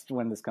discussed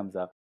when this comes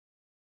up.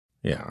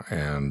 Yeah,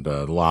 and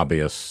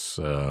lobbyists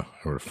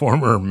or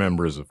former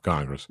members of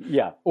Congress.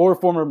 Yeah, or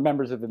former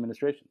members of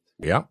administrations.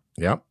 Yep.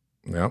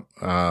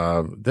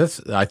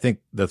 I think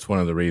that's one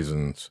of the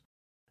reasons.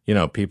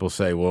 People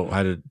say, "Well,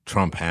 how did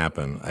Trump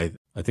happen?"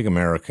 I think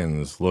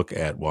Americans look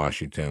at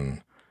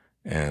Washington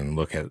and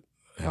look at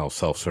how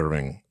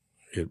self-serving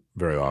it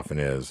very often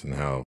is, and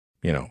how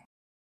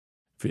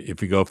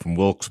if you go from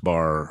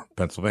Wilkes-Barre,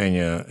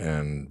 Pennsylvania,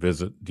 and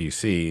visit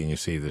D.C. and you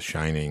see the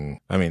shining,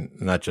 I mean,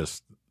 not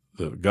just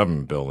the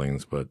government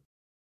buildings, but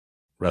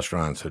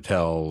restaurants,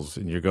 hotels,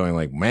 and you're going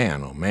like,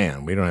 man, oh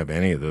man, we don't have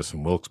any of this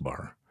in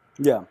Wilkes-Barre.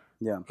 Yeah.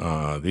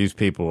 These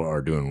people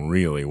are doing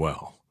really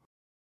well.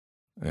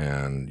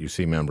 And you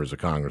see members of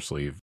Congress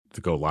leave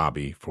to go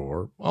lobby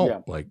for,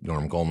 like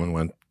Norm Coleman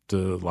went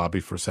to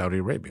lobby for Saudi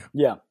Arabia.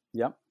 Yeah.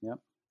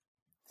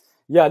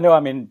 No, I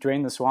mean,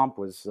 Drain the Swamp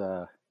was,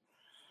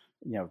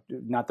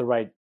 not the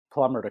right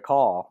plumber to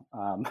call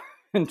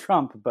in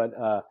Trump, but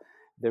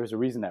there was a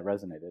reason that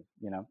resonated,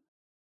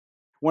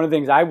 One of the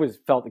things I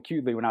felt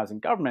acutely when I was in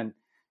government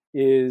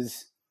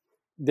is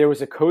there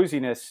was a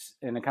coziness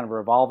and a kind of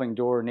revolving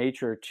door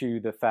nature to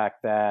the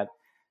fact that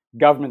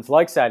governments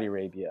like Saudi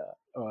Arabia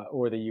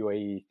or the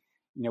UAE,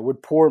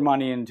 would pour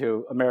money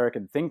into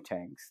American think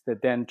tanks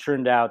that then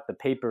churned out the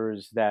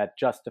papers that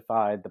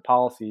justified the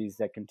policies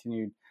that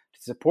continued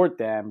to support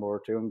them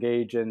or to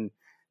engage in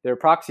their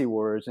proxy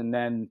wars. And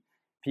then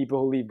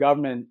people who leave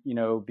government,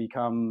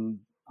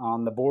 become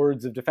on the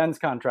boards of defense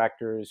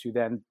contractors who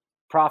then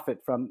profit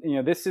from,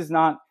 this is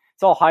not,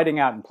 it's all hiding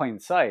out in plain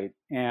sight.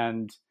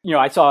 And,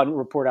 I saw a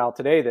report out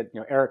today that,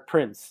 Eric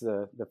Prince,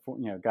 the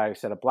guy who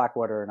set up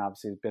Blackwater and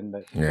obviously has been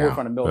the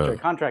forefront of military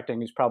contracting,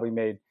 who's probably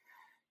made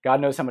God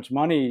knows how much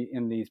money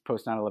in these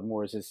post 9/11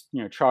 wars, is,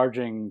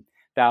 charging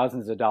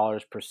thousands of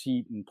dollars per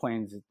seat in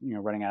planes,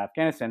 running out of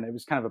Afghanistan. It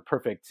was kind of a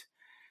perfect,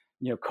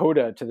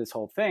 coda to this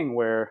whole thing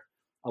where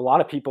a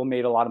lot of people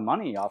made a lot of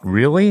money off of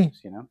Really?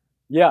 these,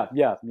 Yeah.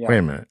 Wait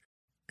a minute.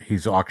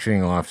 He's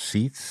auctioning off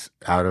seats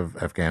out of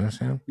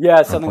Afghanistan?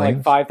 Yeah, something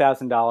like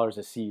 $5,000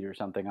 a seat or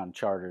something on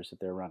charters that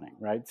they're running,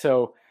 right?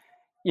 So,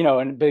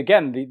 but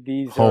again,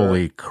 these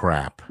Holy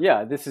crap.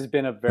 Yeah, this has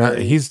been a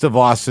very... he's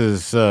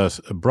DeVos's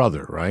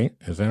brother, right?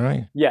 Is that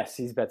right? Yes,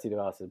 he's Betsy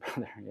DeVos's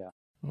brother, yeah.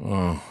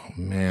 Oh,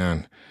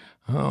 man.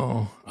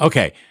 Oh,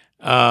 okay.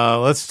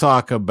 Let's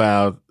talk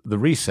about the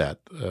reset,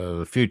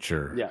 the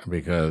future,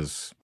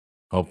 because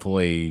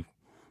hopefully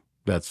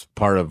that's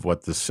part of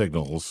what the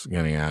signal's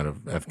getting out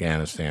of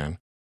Afghanistan.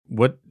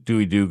 What do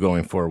we do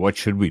going forward? What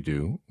should we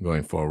do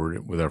going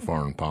forward with our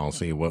foreign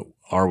policy? What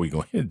are we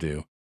going to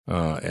do?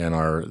 And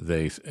are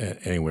they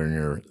anywhere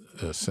near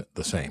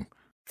the same?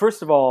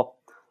 First of all,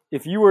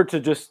 if you were to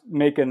just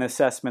make an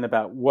assessment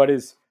about what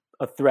is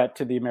a threat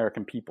to the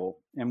American people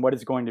and what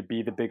is going to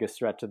be the biggest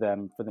threat to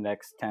them for the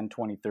next 10,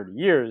 20, 30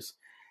 years,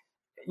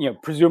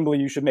 presumably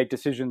you should make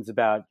decisions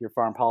about your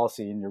foreign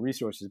policy and your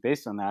resources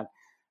based on that.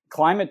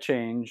 Climate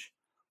change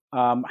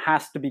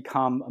has to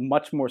become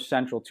much more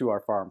central to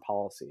our foreign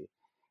policy.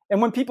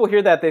 And when people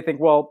hear that, they think,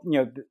 well,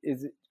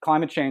 is it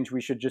climate change?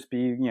 We should just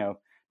be,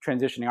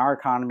 transitioning our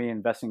economy,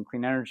 investing in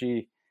clean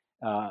energy,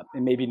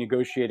 and maybe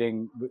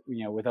negotiating,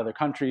 with other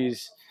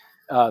countries,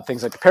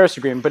 things like the Paris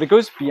Agreement. But it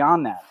goes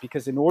beyond that,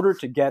 because in order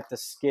to get the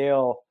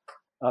scale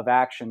of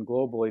action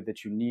globally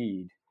that you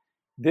need,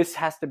 this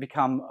has to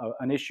become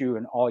an issue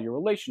in all your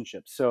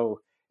relationships.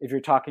 So if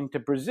you're talking to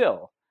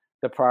Brazil,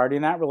 the priority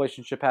in that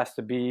relationship has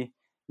to be,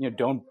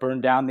 don't burn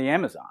down the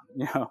Amazon.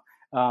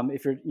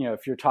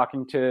 If you're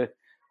talking to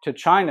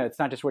China, it's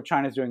not just what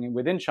China's doing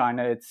within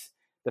China, it's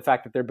the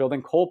fact that they're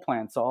building coal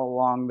plants all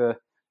along the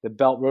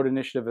Belt Road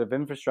Initiative of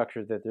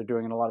infrastructure that they're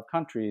doing in a lot of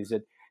countries,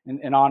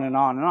 and on and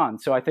on and on.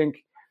 So I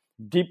think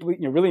deeply,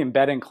 really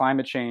embedding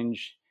climate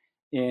change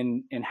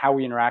in how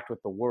we interact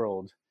with the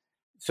world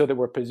so that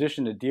we're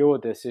positioned to deal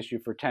with this issue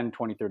for 10,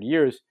 20, 30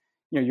 years.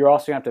 You're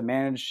also going to have to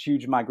manage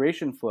huge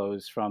migration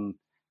flows from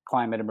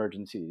climate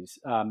emergencies.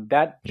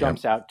 That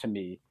jumps out to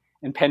me.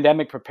 And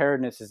pandemic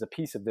preparedness is a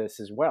piece of this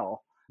as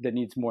well that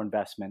needs more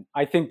investment.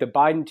 I think the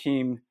Biden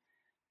team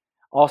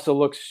also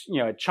looks,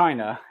 at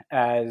China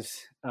as,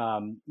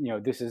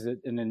 this is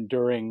an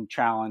enduring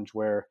challenge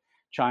where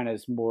China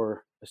is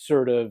more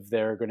assertive.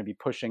 They're going to be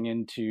pushing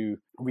into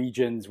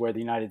regions where the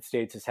United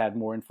States has had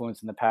more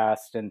influence in the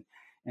past, and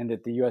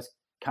that the U.S.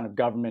 kind of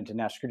government and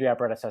national security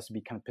apparatus has to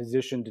be kind of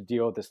positioned to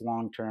deal with this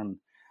long-term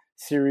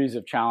series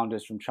of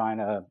challenges from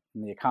China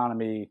in the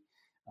economy,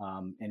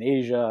 in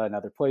Asia and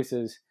other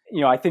places.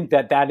 I think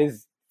that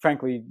is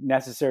frankly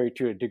necessary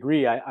to a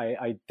degree.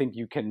 I think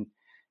you can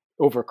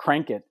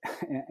overcrank it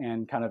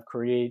and kind of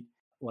create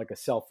like a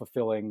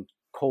self-fulfilling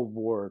Cold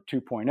War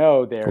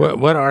 2.0 there.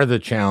 What are the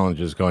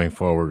challenges going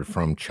forward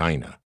from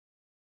China,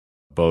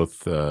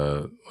 both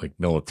like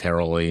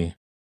militarily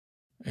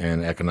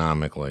and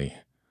economically,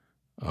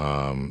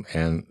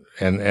 and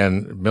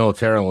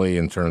militarily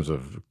in terms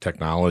of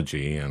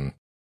technology, and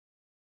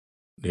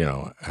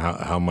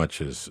how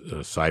much is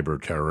cyber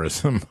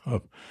terrorism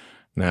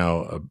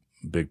now a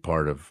big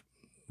part of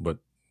what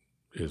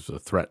is a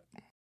threat?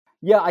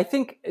 Yeah, I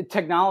think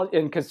technology,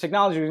 and because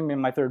technology is going to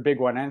be my third big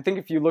one. And I think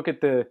if you look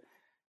at the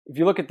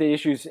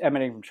issues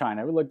emanating from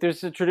China, look,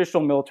 there's a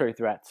traditional military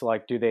threat. So,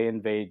 like, do they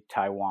invade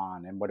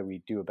Taiwan, and what do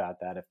we do about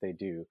that if they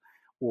do?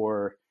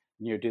 Or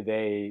do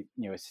they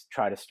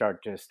try to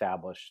start to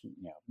establish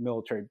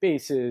military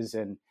bases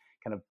and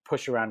kind of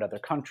push around other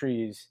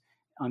countries,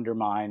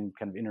 undermine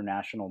kind of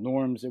international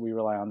norms that we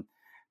rely on?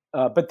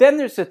 But then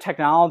there's a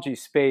technology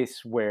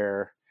space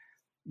where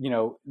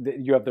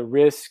you have the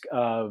risk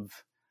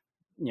of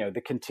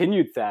the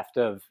continued theft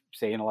of,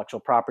 say,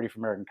 intellectual property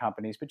from American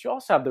companies, but you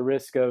also have the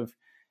risk of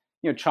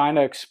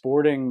China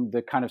exporting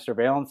the kind of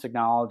surveillance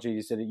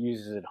technologies that it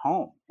uses at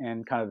home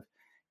and kind of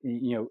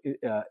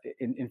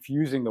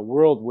infusing the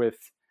world with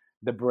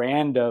the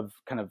brand of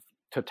kind of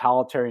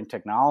totalitarian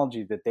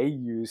technology that they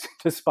use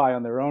to spy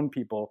on their own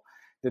people.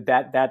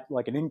 That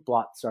like an ink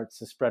blot starts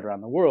to spread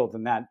around the world,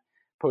 and that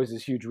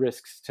poses huge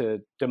risks to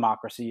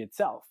democracy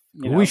itself.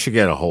 We should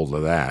get a hold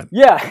of that.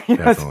 Yeah,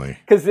 definitely,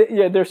 because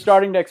they're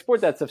starting to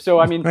export that stuff. So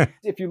I mean,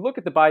 if you look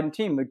at the Biden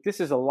team, like, this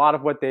is a lot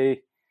of what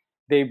they've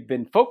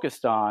been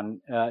focused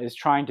on, is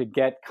trying to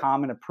get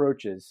common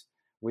approaches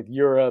with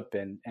Europe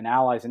and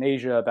allies in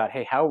Asia about,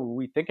 hey, how are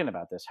we thinking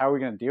about this? How are we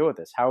going to deal with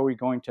this? How are we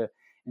going to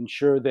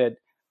ensure that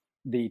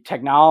the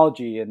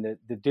technology and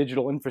the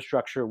digital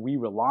infrastructure we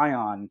rely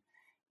on,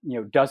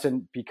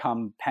 doesn't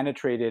become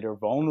penetrated or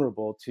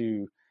vulnerable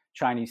to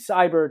Chinese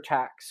cyber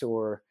attacks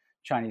or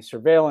Chinese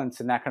surveillance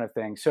and that kind of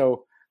thing.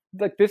 So,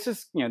 like, this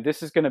is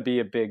going to be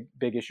a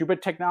big issue.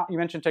 But you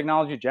mentioned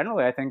technology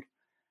generally. I think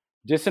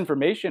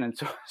disinformation and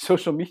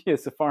social media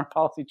is a foreign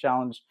policy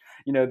challenge.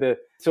 The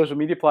social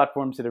media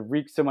platforms that have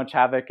wreaked so much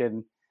havoc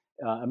in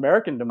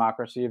American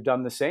democracy have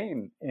done the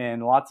same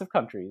in lots of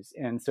countries.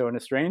 And so, in a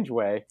strange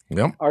way,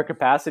 yep, our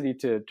capacity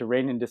to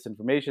rein in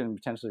disinformation and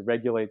potentially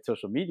regulate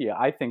social media,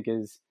 I think,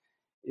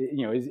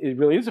 it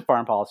really is a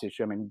foreign policy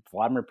issue. I mean,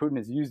 Vladimir Putin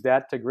has used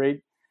that to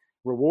great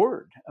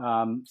reward.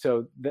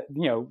 So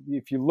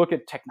if you look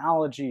at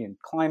technology and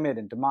climate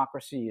and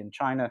democracy in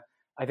China,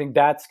 I think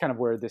that's kind of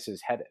where this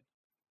is headed.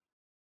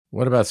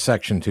 What about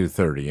Section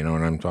 230? You know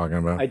what I'm talking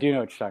about? I do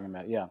know what you're talking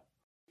about. Yeah.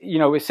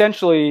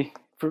 Essentially,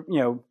 for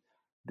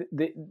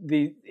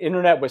the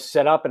internet was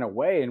set up in a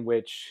way in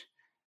which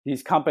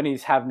these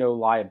companies have no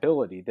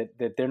liability,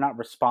 that they're not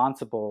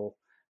responsible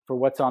for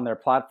what's on their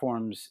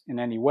platforms in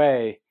any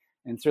way,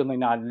 and certainly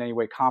not in any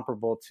way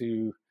comparable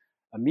to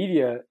a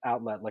media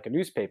outlet like a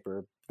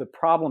newspaper. The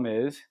problem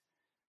is,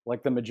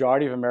 like, the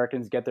majority of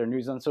Americans get their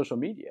news on social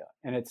media,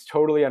 and it's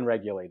totally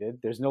unregulated.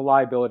 There's no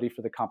liability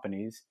for the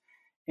companies,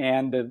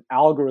 and the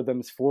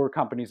algorithms for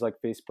companies like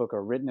Facebook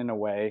are written in a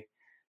way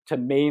to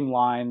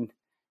mainline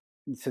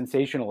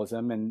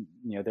sensationalism and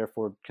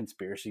therefore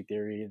conspiracy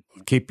theory.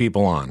 Keep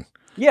people on.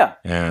 Yeah,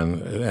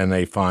 and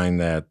they find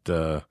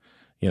that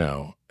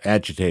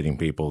agitating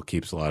people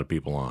keeps a lot of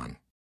people on.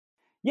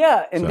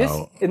 Yeah,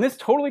 and this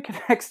totally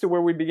connects to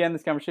where we began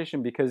this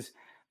conversation, because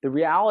the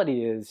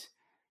reality is,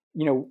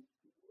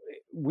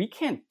 we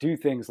can't do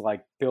things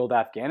like build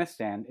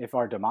Afghanistan if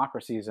our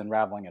democracy is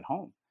unraveling at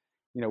home.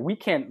 We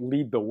can't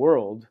lead the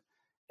world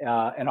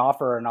and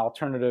offer an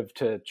alternative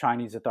to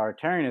Chinese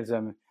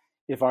authoritarianism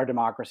if our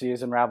democracy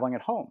is unraveling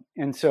at home.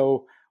 And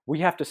so we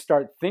have to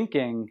start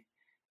thinking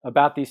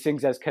about these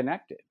things as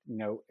connected.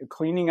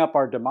 Cleaning up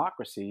our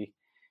democracy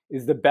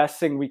is the best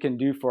thing we can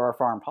do for our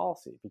foreign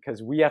policy,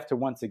 because we have to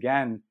once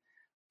again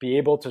be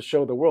able to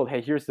show the world,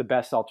 hey, here's the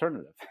best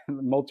alternative.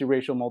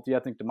 Multiracial,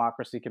 multi-ethnic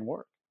democracy can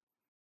work.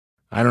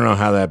 I don't know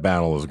how that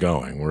battle is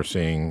going. We're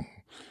seeing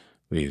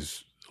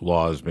these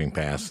laws being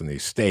passed in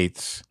these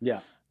states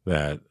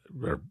that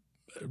are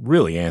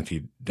really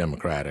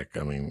anti-democratic.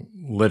 I mean,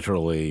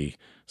 literally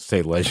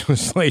state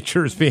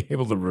legislatures being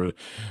able to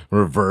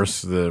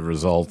reverse the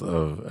result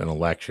of an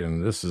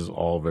election. This is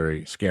all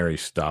very scary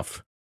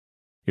stuff.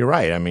 You're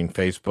right. I mean,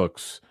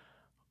 Facebook's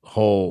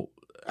whole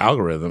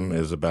algorithm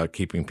is about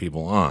keeping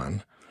people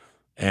on,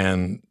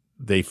 and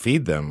they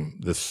feed them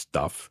this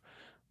stuff,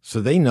 so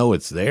they know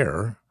it's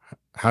there.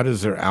 How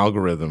does their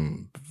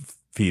algorithm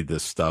feed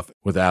this stuff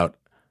without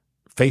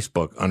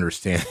Facebook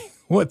understanding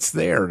what's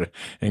there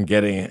and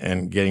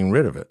getting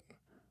rid of it?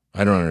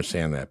 I don't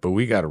understand that, but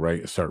we got to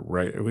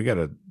we got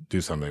to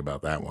do something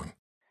about that one.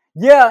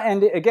 Yeah,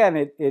 and again,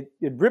 it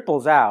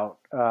ripples out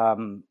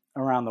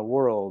around the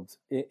world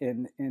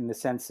in the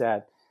sense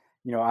that,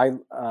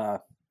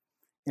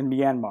 in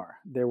Myanmar,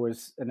 there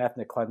was an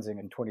ethnic cleansing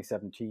in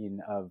 2017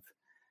 of,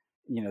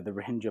 the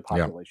Rohingya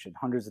population.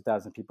 Hundreds of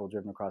thousands of people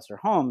driven across their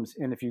homes.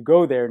 And if you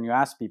go there and you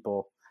ask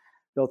people,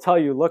 they'll tell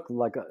you, look,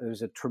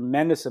 there's a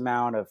tremendous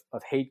amount of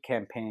hate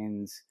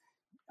campaigns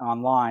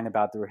online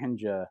about the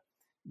Rohingya.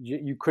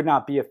 You could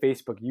not be a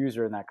Facebook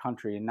user in that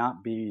country and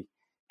not be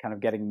kind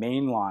of getting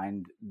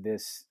mainlined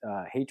this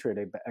hatred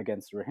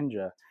against the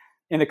Rohingya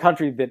in a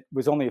country that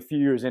was only a few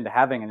years into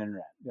having an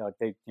internet.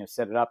 They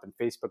set it up, and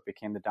Facebook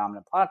became the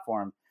dominant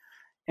platform.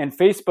 And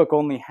Facebook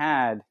only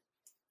had,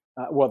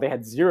 they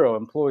had 0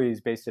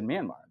 employees based in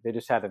Myanmar. They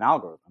just had an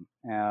algorithm.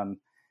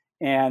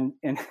 And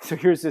so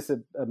here's this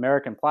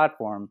American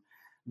platform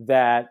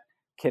that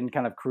can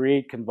kind of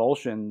create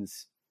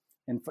convulsions.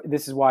 And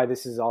this is why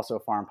this is also a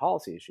foreign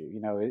policy issue,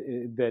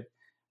 that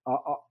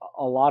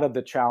a lot of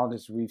the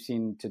challenges we've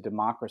seen to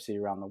democracy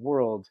around the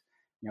world,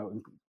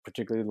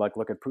 particularly like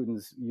look at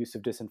Putin's use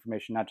of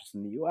disinformation, not just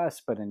in the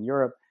US, but in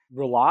Europe,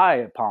 rely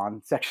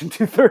upon Section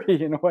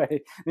 230 in a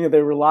way.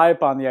 They rely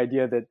upon the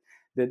idea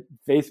that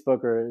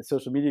Facebook or a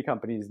social media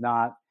company is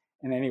not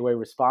in any way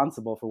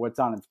responsible for what's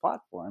on its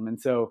platform. And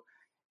so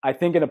I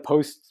think in a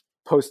post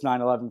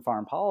 9/11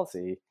 foreign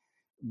policy,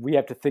 we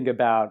have to think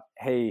about,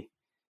 hey,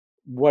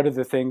 what are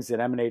the things that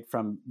emanate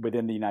from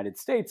within the United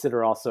States that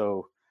are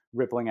also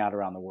rippling out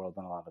around the world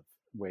in a lot of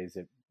ways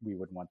that we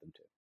wouldn't want them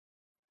to.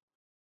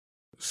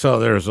 So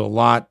there's a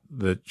lot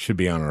that should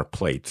be on our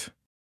plate,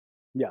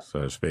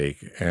 so to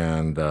speak.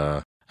 And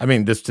I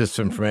mean, this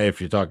disinformation,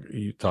 if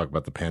you talk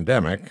about the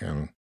pandemic,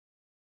 and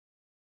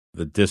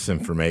the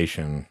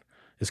disinformation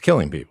is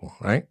killing people,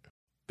 right?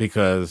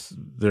 Because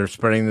they're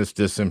spreading this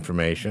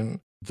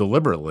disinformation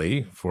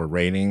deliberately for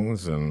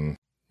ratings and,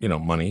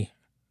 money.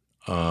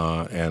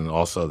 And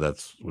also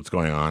that's what's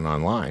going on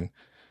online.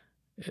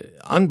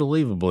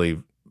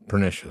 Unbelievably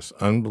pernicious,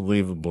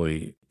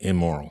 unbelievably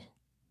immoral.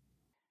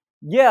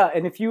 Yeah,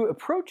 and if you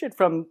approach it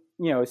from,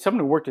 as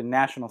someone who worked in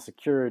national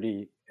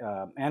security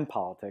and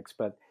politics,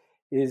 but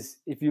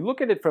if you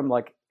look at it from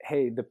like,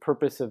 hey, the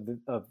purpose of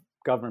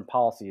government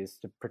policy is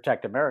to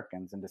protect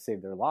Americans and to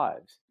save their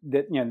lives.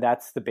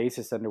 That's the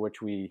basis under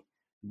which we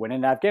went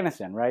into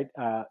Afghanistan, right?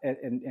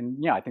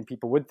 And I think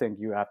people would think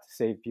you have to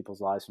save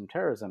people's lives from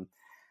terrorism.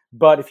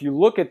 But if you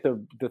look at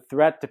the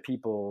threat to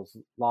people's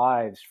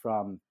lives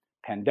from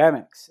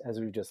pandemics, as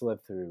we just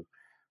lived through,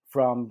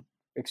 from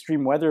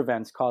extreme weather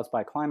events caused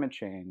by climate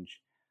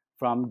change,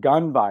 from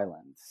gun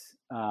violence,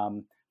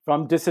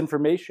 from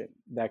disinformation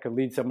that could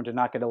lead someone to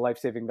not get a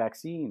life-saving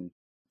vaccine.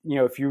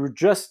 If you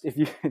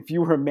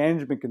were a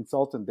management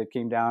consultant that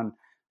came down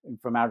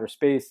from outer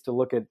space to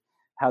look at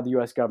how the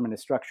U.S. government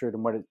is structured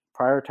and what it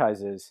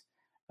prioritizes,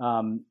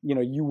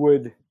 you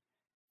would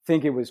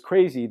think it was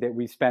crazy that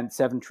we spent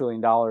 $7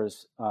 trillion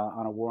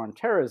on a war on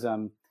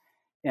terrorism,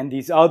 and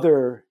these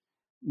other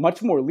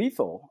much more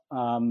lethal,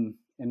 in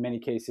many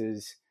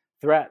cases,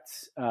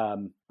 threats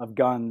of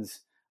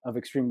guns, of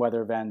extreme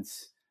weather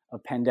events,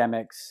 of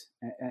pandemics,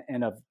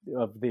 and of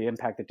the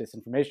impact that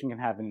disinformation can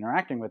have in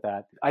interacting with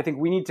that. I think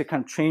we need to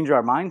kind of change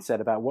our mindset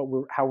about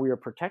how we are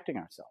protecting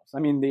ourselves. I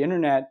mean, the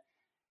internet,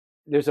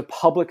 there's a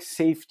public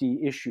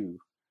safety issue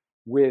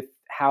with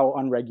how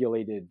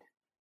unregulated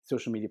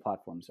social media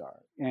platforms are.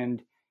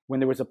 And when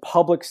there was a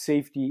public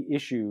safety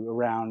issue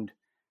around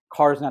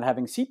cars not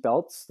having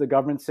seatbelts, the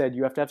government said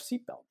you have to have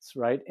seatbelts,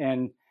 right?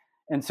 And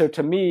so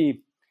to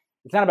me,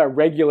 it's not about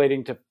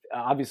regulating to,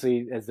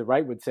 obviously, as the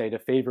right would say, to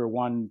favor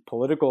one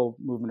political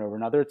movement over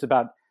another. It's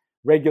about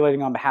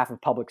regulating on behalf of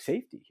public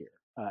safety here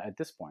at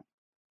this point.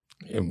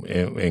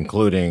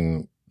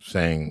 Including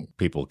saying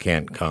people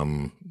can't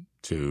come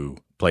to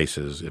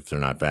places if they're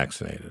not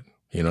vaccinated.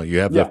 You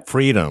have the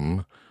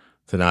freedom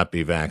to not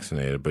be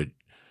vaccinated, but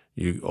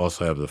you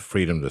also have the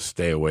freedom to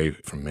stay away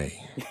from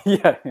me.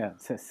 Yeah,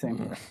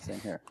 same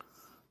here.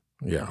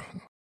 Yeah.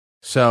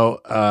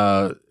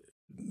 So,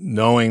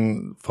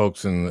 knowing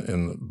folks in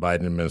the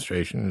Biden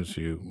administration, as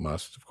you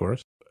must, of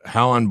course,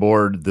 how on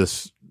board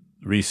this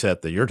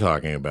reset that you're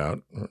talking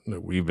about,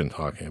 that we've been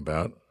talking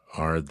about,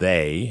 are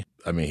they?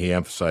 I mean, he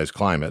emphasized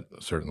climate,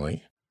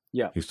 certainly.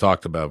 Yeah. He's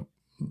talked about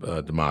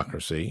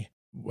democracy.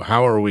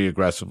 How are we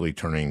aggressively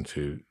turning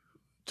to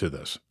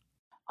this?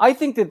 I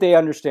think that they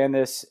understand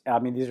this. I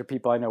mean, these are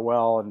people I know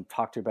well and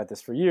talked to about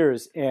this for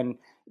years. And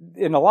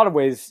in a lot of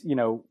ways,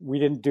 we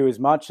didn't do as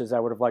much as I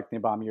would have liked in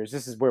the Obama years.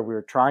 This is where we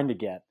were trying to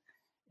get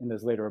in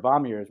those later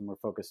Obama years, when we're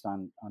focused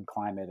on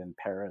climate and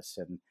Paris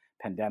and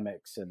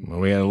pandemics. And well,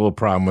 we had a little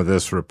problem with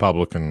this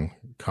Republican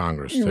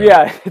Congress too.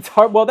 Yeah, it's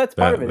hard. Well, that's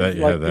part of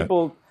it.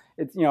 People,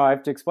 I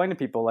have to explain to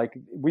people, like,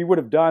 we would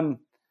have done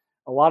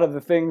a lot of the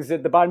things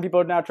that the Biden people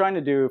are now trying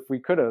to do if we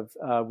could have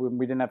when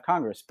we didn't have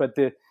Congress. But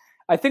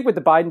I think with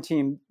the Biden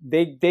team,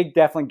 they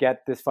definitely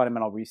get this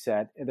fundamental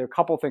reset. And there are a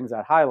couple of things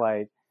I'd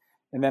highlight,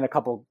 and then a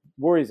couple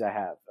worries I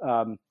have.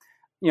 On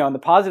the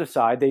positive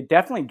side, they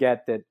definitely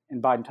get that,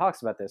 and Biden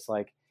talks about this,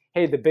 like,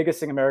 hey, the biggest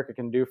thing America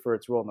can do for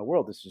its role in the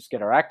world is just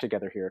get our act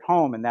together here at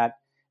home. And that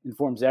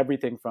informs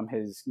everything from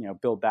his,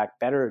 Build Back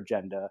Better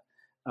agenda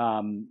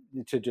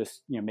to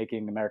just,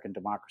 making American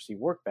democracy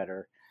work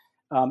better.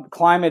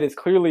 Climate is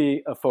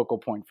clearly a focal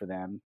point for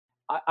them.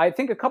 I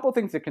think a couple of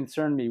things that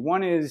concern me.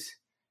 One is,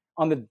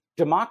 on the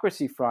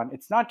democracy front,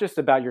 it's not just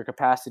about your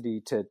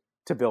capacity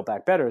to build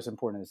back better, as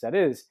important as that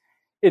is.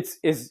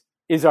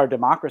 Is our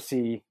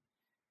democracy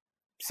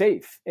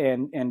safe?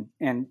 And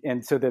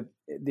so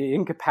the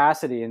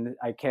incapacity, and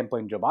I can't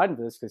blame Joe Biden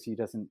for this because he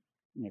doesn't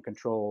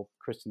control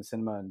Kristen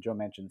Sinema and Joe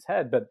Manchin's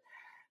head, but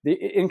the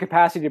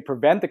incapacity to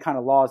prevent the kind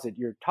of laws that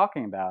you're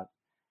talking about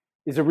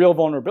is a real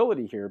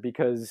vulnerability here,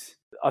 because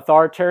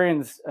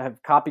authoritarians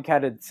have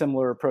copycatted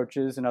similar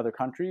approaches in other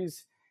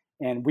countries.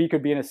 And we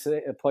could be in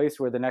a place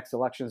where the next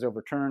election is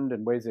overturned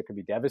in ways that could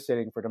be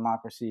devastating for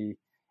democracy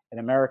in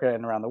America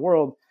and around the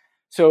world.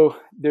 So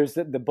there's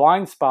the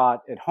blind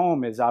spot at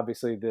home is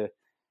obviously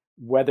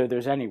whether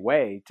there's any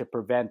way to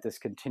prevent this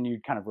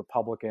continued kind of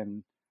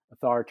Republican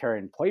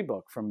authoritarian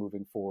playbook from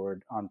moving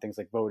forward on things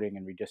like voting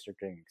and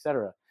redistricting, et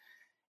cetera.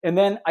 And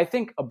then I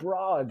think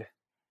abroad,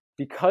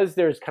 because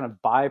there's kind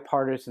of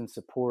bipartisan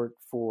support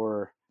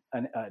for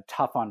a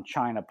tough on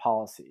China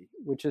policy,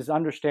 which is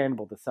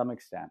understandable to some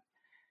extent,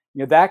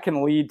 that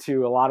can lead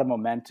to a lot of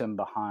momentum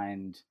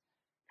behind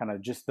kind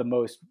of just the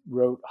most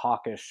rote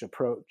hawkish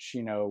approach.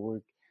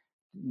 We're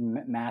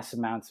mass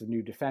amounts of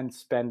new defense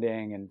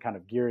spending and kind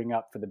of gearing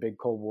up for the big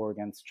Cold War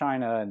against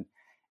China.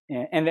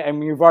 And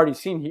we've already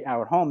seen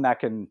out at home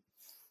that can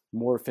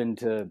morph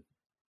into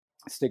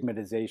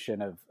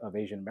stigmatization of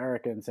Asian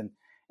Americans.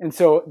 And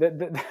so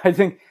I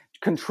think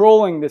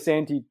controlling this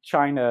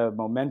anti-China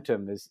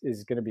momentum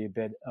is going to be a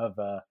bit of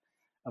a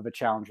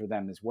challenge for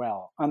them as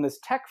well. On this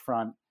tech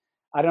front,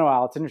 I don't know,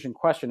 Al, it's an interesting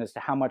question as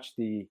to how much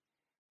the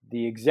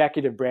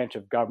executive branch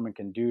of government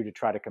can do to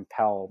try to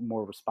compel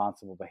more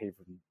responsible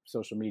behavior from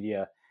social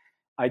media.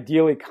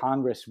 Ideally,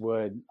 Congress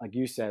would, like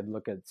you said,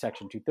 look at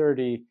Section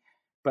 230,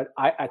 but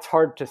it's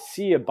hard to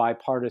see a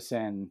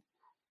bipartisan,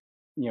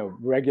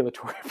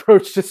 regulatory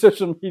approach to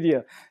social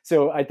media.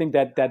 So I think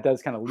that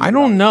does kind of. I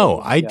don't know.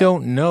 I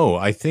don't know.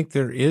 I think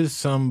there is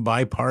some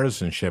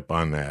bipartisanship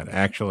on that,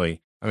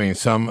 actually. I mean,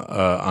 some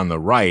on the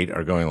right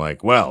are going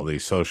like, well,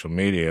 these social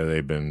media,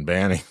 they've been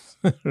banning,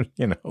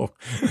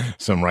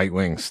 some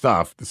right-wing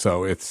stuff.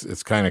 So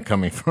it's kind of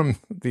coming from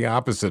the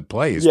opposite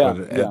place. Yeah,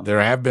 but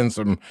there have been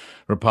some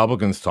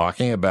Republicans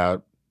talking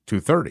about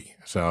 230.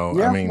 So,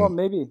 yeah, I mean. Well,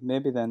 maybe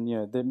then,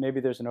 maybe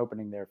there's an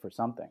opening there for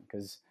something,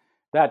 because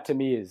that to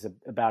me is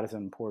about as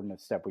important a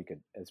step we could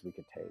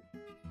take.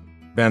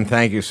 Ben,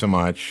 thank you so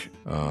much.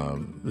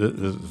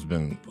 This has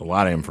been a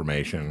lot of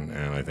information,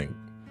 and I think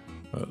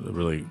a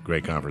really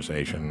great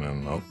conversation,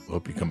 and I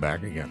hope you come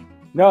back again.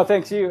 No,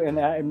 thanks you. And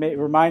it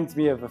reminds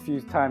me of a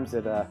few times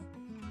that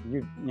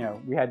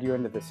we had you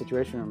into the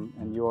situation room,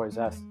 and you always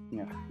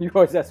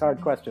ask hard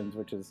questions,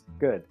 which is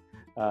good.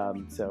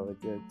 So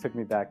it took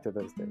me back to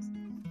those days.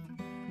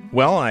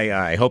 Well,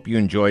 I hope you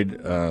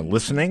enjoyed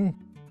listening.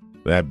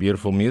 That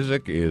beautiful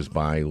music is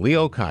by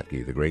Leo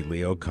Kottke, the great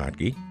Leo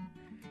Kottke.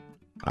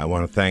 I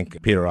want to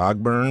thank Peter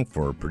Ogburn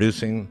for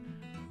producing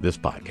this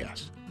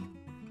podcast.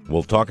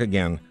 We'll talk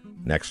again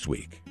next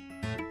week.